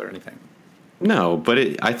opposed to it or anything. No, but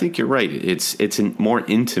I think you're right. It's a more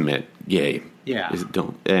intimate game. Yeah.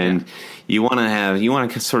 You want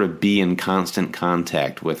to sort of be in constant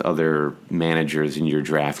contact with other managers in your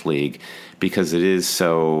draft league because it is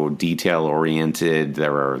so detail oriented.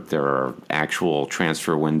 There are actual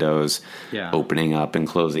transfer windows opening up and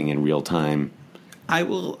closing in real time.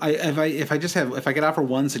 If I could offer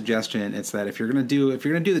one suggestion, it's that if you're gonna do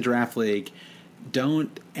the draft league,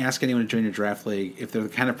 don't ask anyone to join your draft league if they're the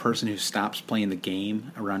kind of person who stops playing the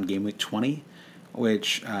game around game week 20.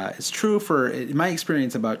 Which is true for, in my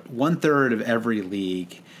experience, about 1/3 of every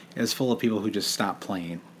league is full of people who just stop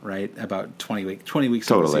playing, right? About 20 weeks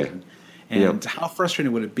totally. Into the season. And How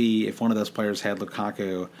frustrating would it be if one of those players had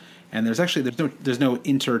Lukaku, and there's no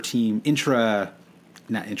inter-team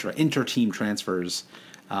transfers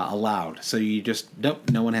allowed. So you just,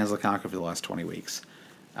 no one has Lukaku for the last 20 weeks.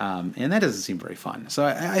 And that doesn't seem very fun. So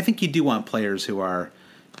I think you do want players who are,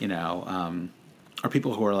 are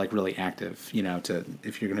people who are like really active,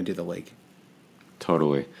 if you're going to do the league.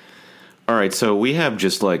 Totally. All right, so we have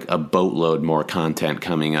just like a boatload more content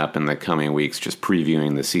coming up in the coming weeks, just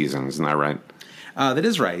previewing the season. Isn't that right? That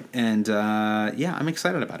is right, and I'm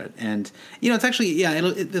excited about it. And it's actually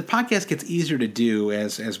the podcast gets easier to do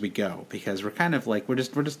as we go because we're kind of like we're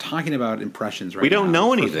just talking about impressions right now. We don't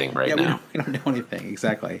know anything right now. We don't know anything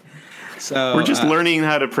exactly. So we're just learning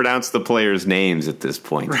how to pronounce the players' names at this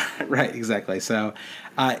point. Right, exactly. So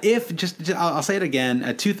I'll say it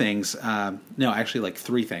again. Two things. Actually, like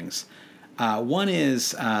three things. One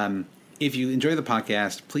is if you enjoy the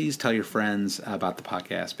podcast, please tell your friends about the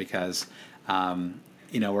podcast because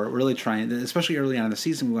we're really trying, especially early on in the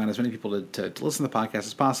season, we want as many people to listen to the podcast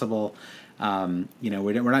as possible.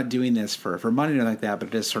 We're not doing this for money or anything like that, but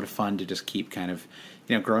it is sort of fun to just keep kind of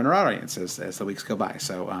growing our audience as the weeks go by.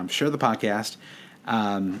 So share the podcast.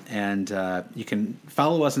 And you can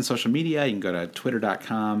follow us on social media. You can go to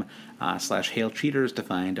twitter.com/HailCheaters to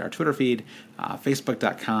find our Twitter feed,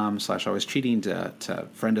 facebook.com/alwayscheating to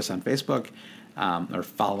friend us on Facebook, or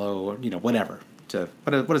follow, whatever.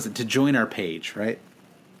 What is it? To join our page, right?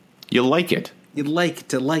 You like it. You'd like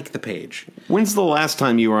to like the page. When's the last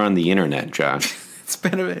time you were on the internet, Josh? It's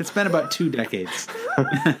been about 2 decades.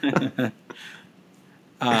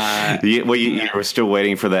 You were still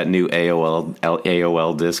waiting for that new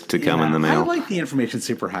AOL disc to come in the mail. I like the information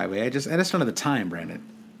superhighway. I just don't have the time, Brandon.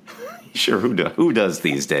 Sure, who does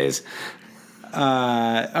these days?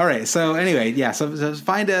 All right. So anyway, so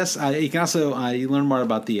find us. You can also you learn more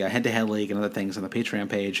about the head-to-head league and other things on the Patreon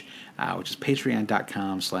page, which is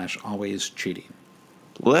patreon.com/alwayscheating.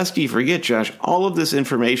 Lest you forget, Josh, all of this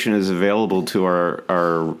information is available to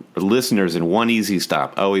our listeners in one easy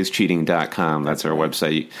stop, alwayscheating.com. That's our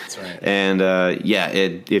website. That's right. And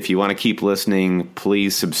if you want to keep listening,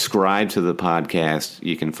 please subscribe to the podcast.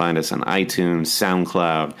 You can find us on iTunes,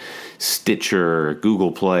 SoundCloud, Stitcher,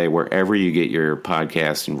 Google Play, wherever you get your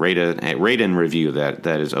podcast, and rate and review that.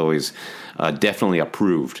 That is always definitely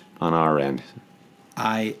approved on our end.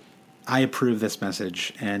 I approve this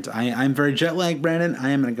message, and I'm very jet lagged, Brandon. I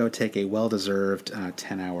am going to go take a well-deserved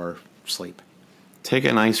 10-hour sleep. Take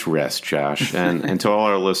a nice rest, Josh. And to all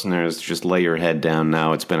our listeners, just lay your head down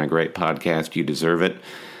now. It's been a great podcast. You deserve it.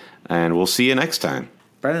 And we'll see you next time.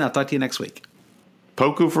 Brandon, I'll talk to you next week.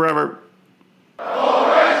 Poku forever.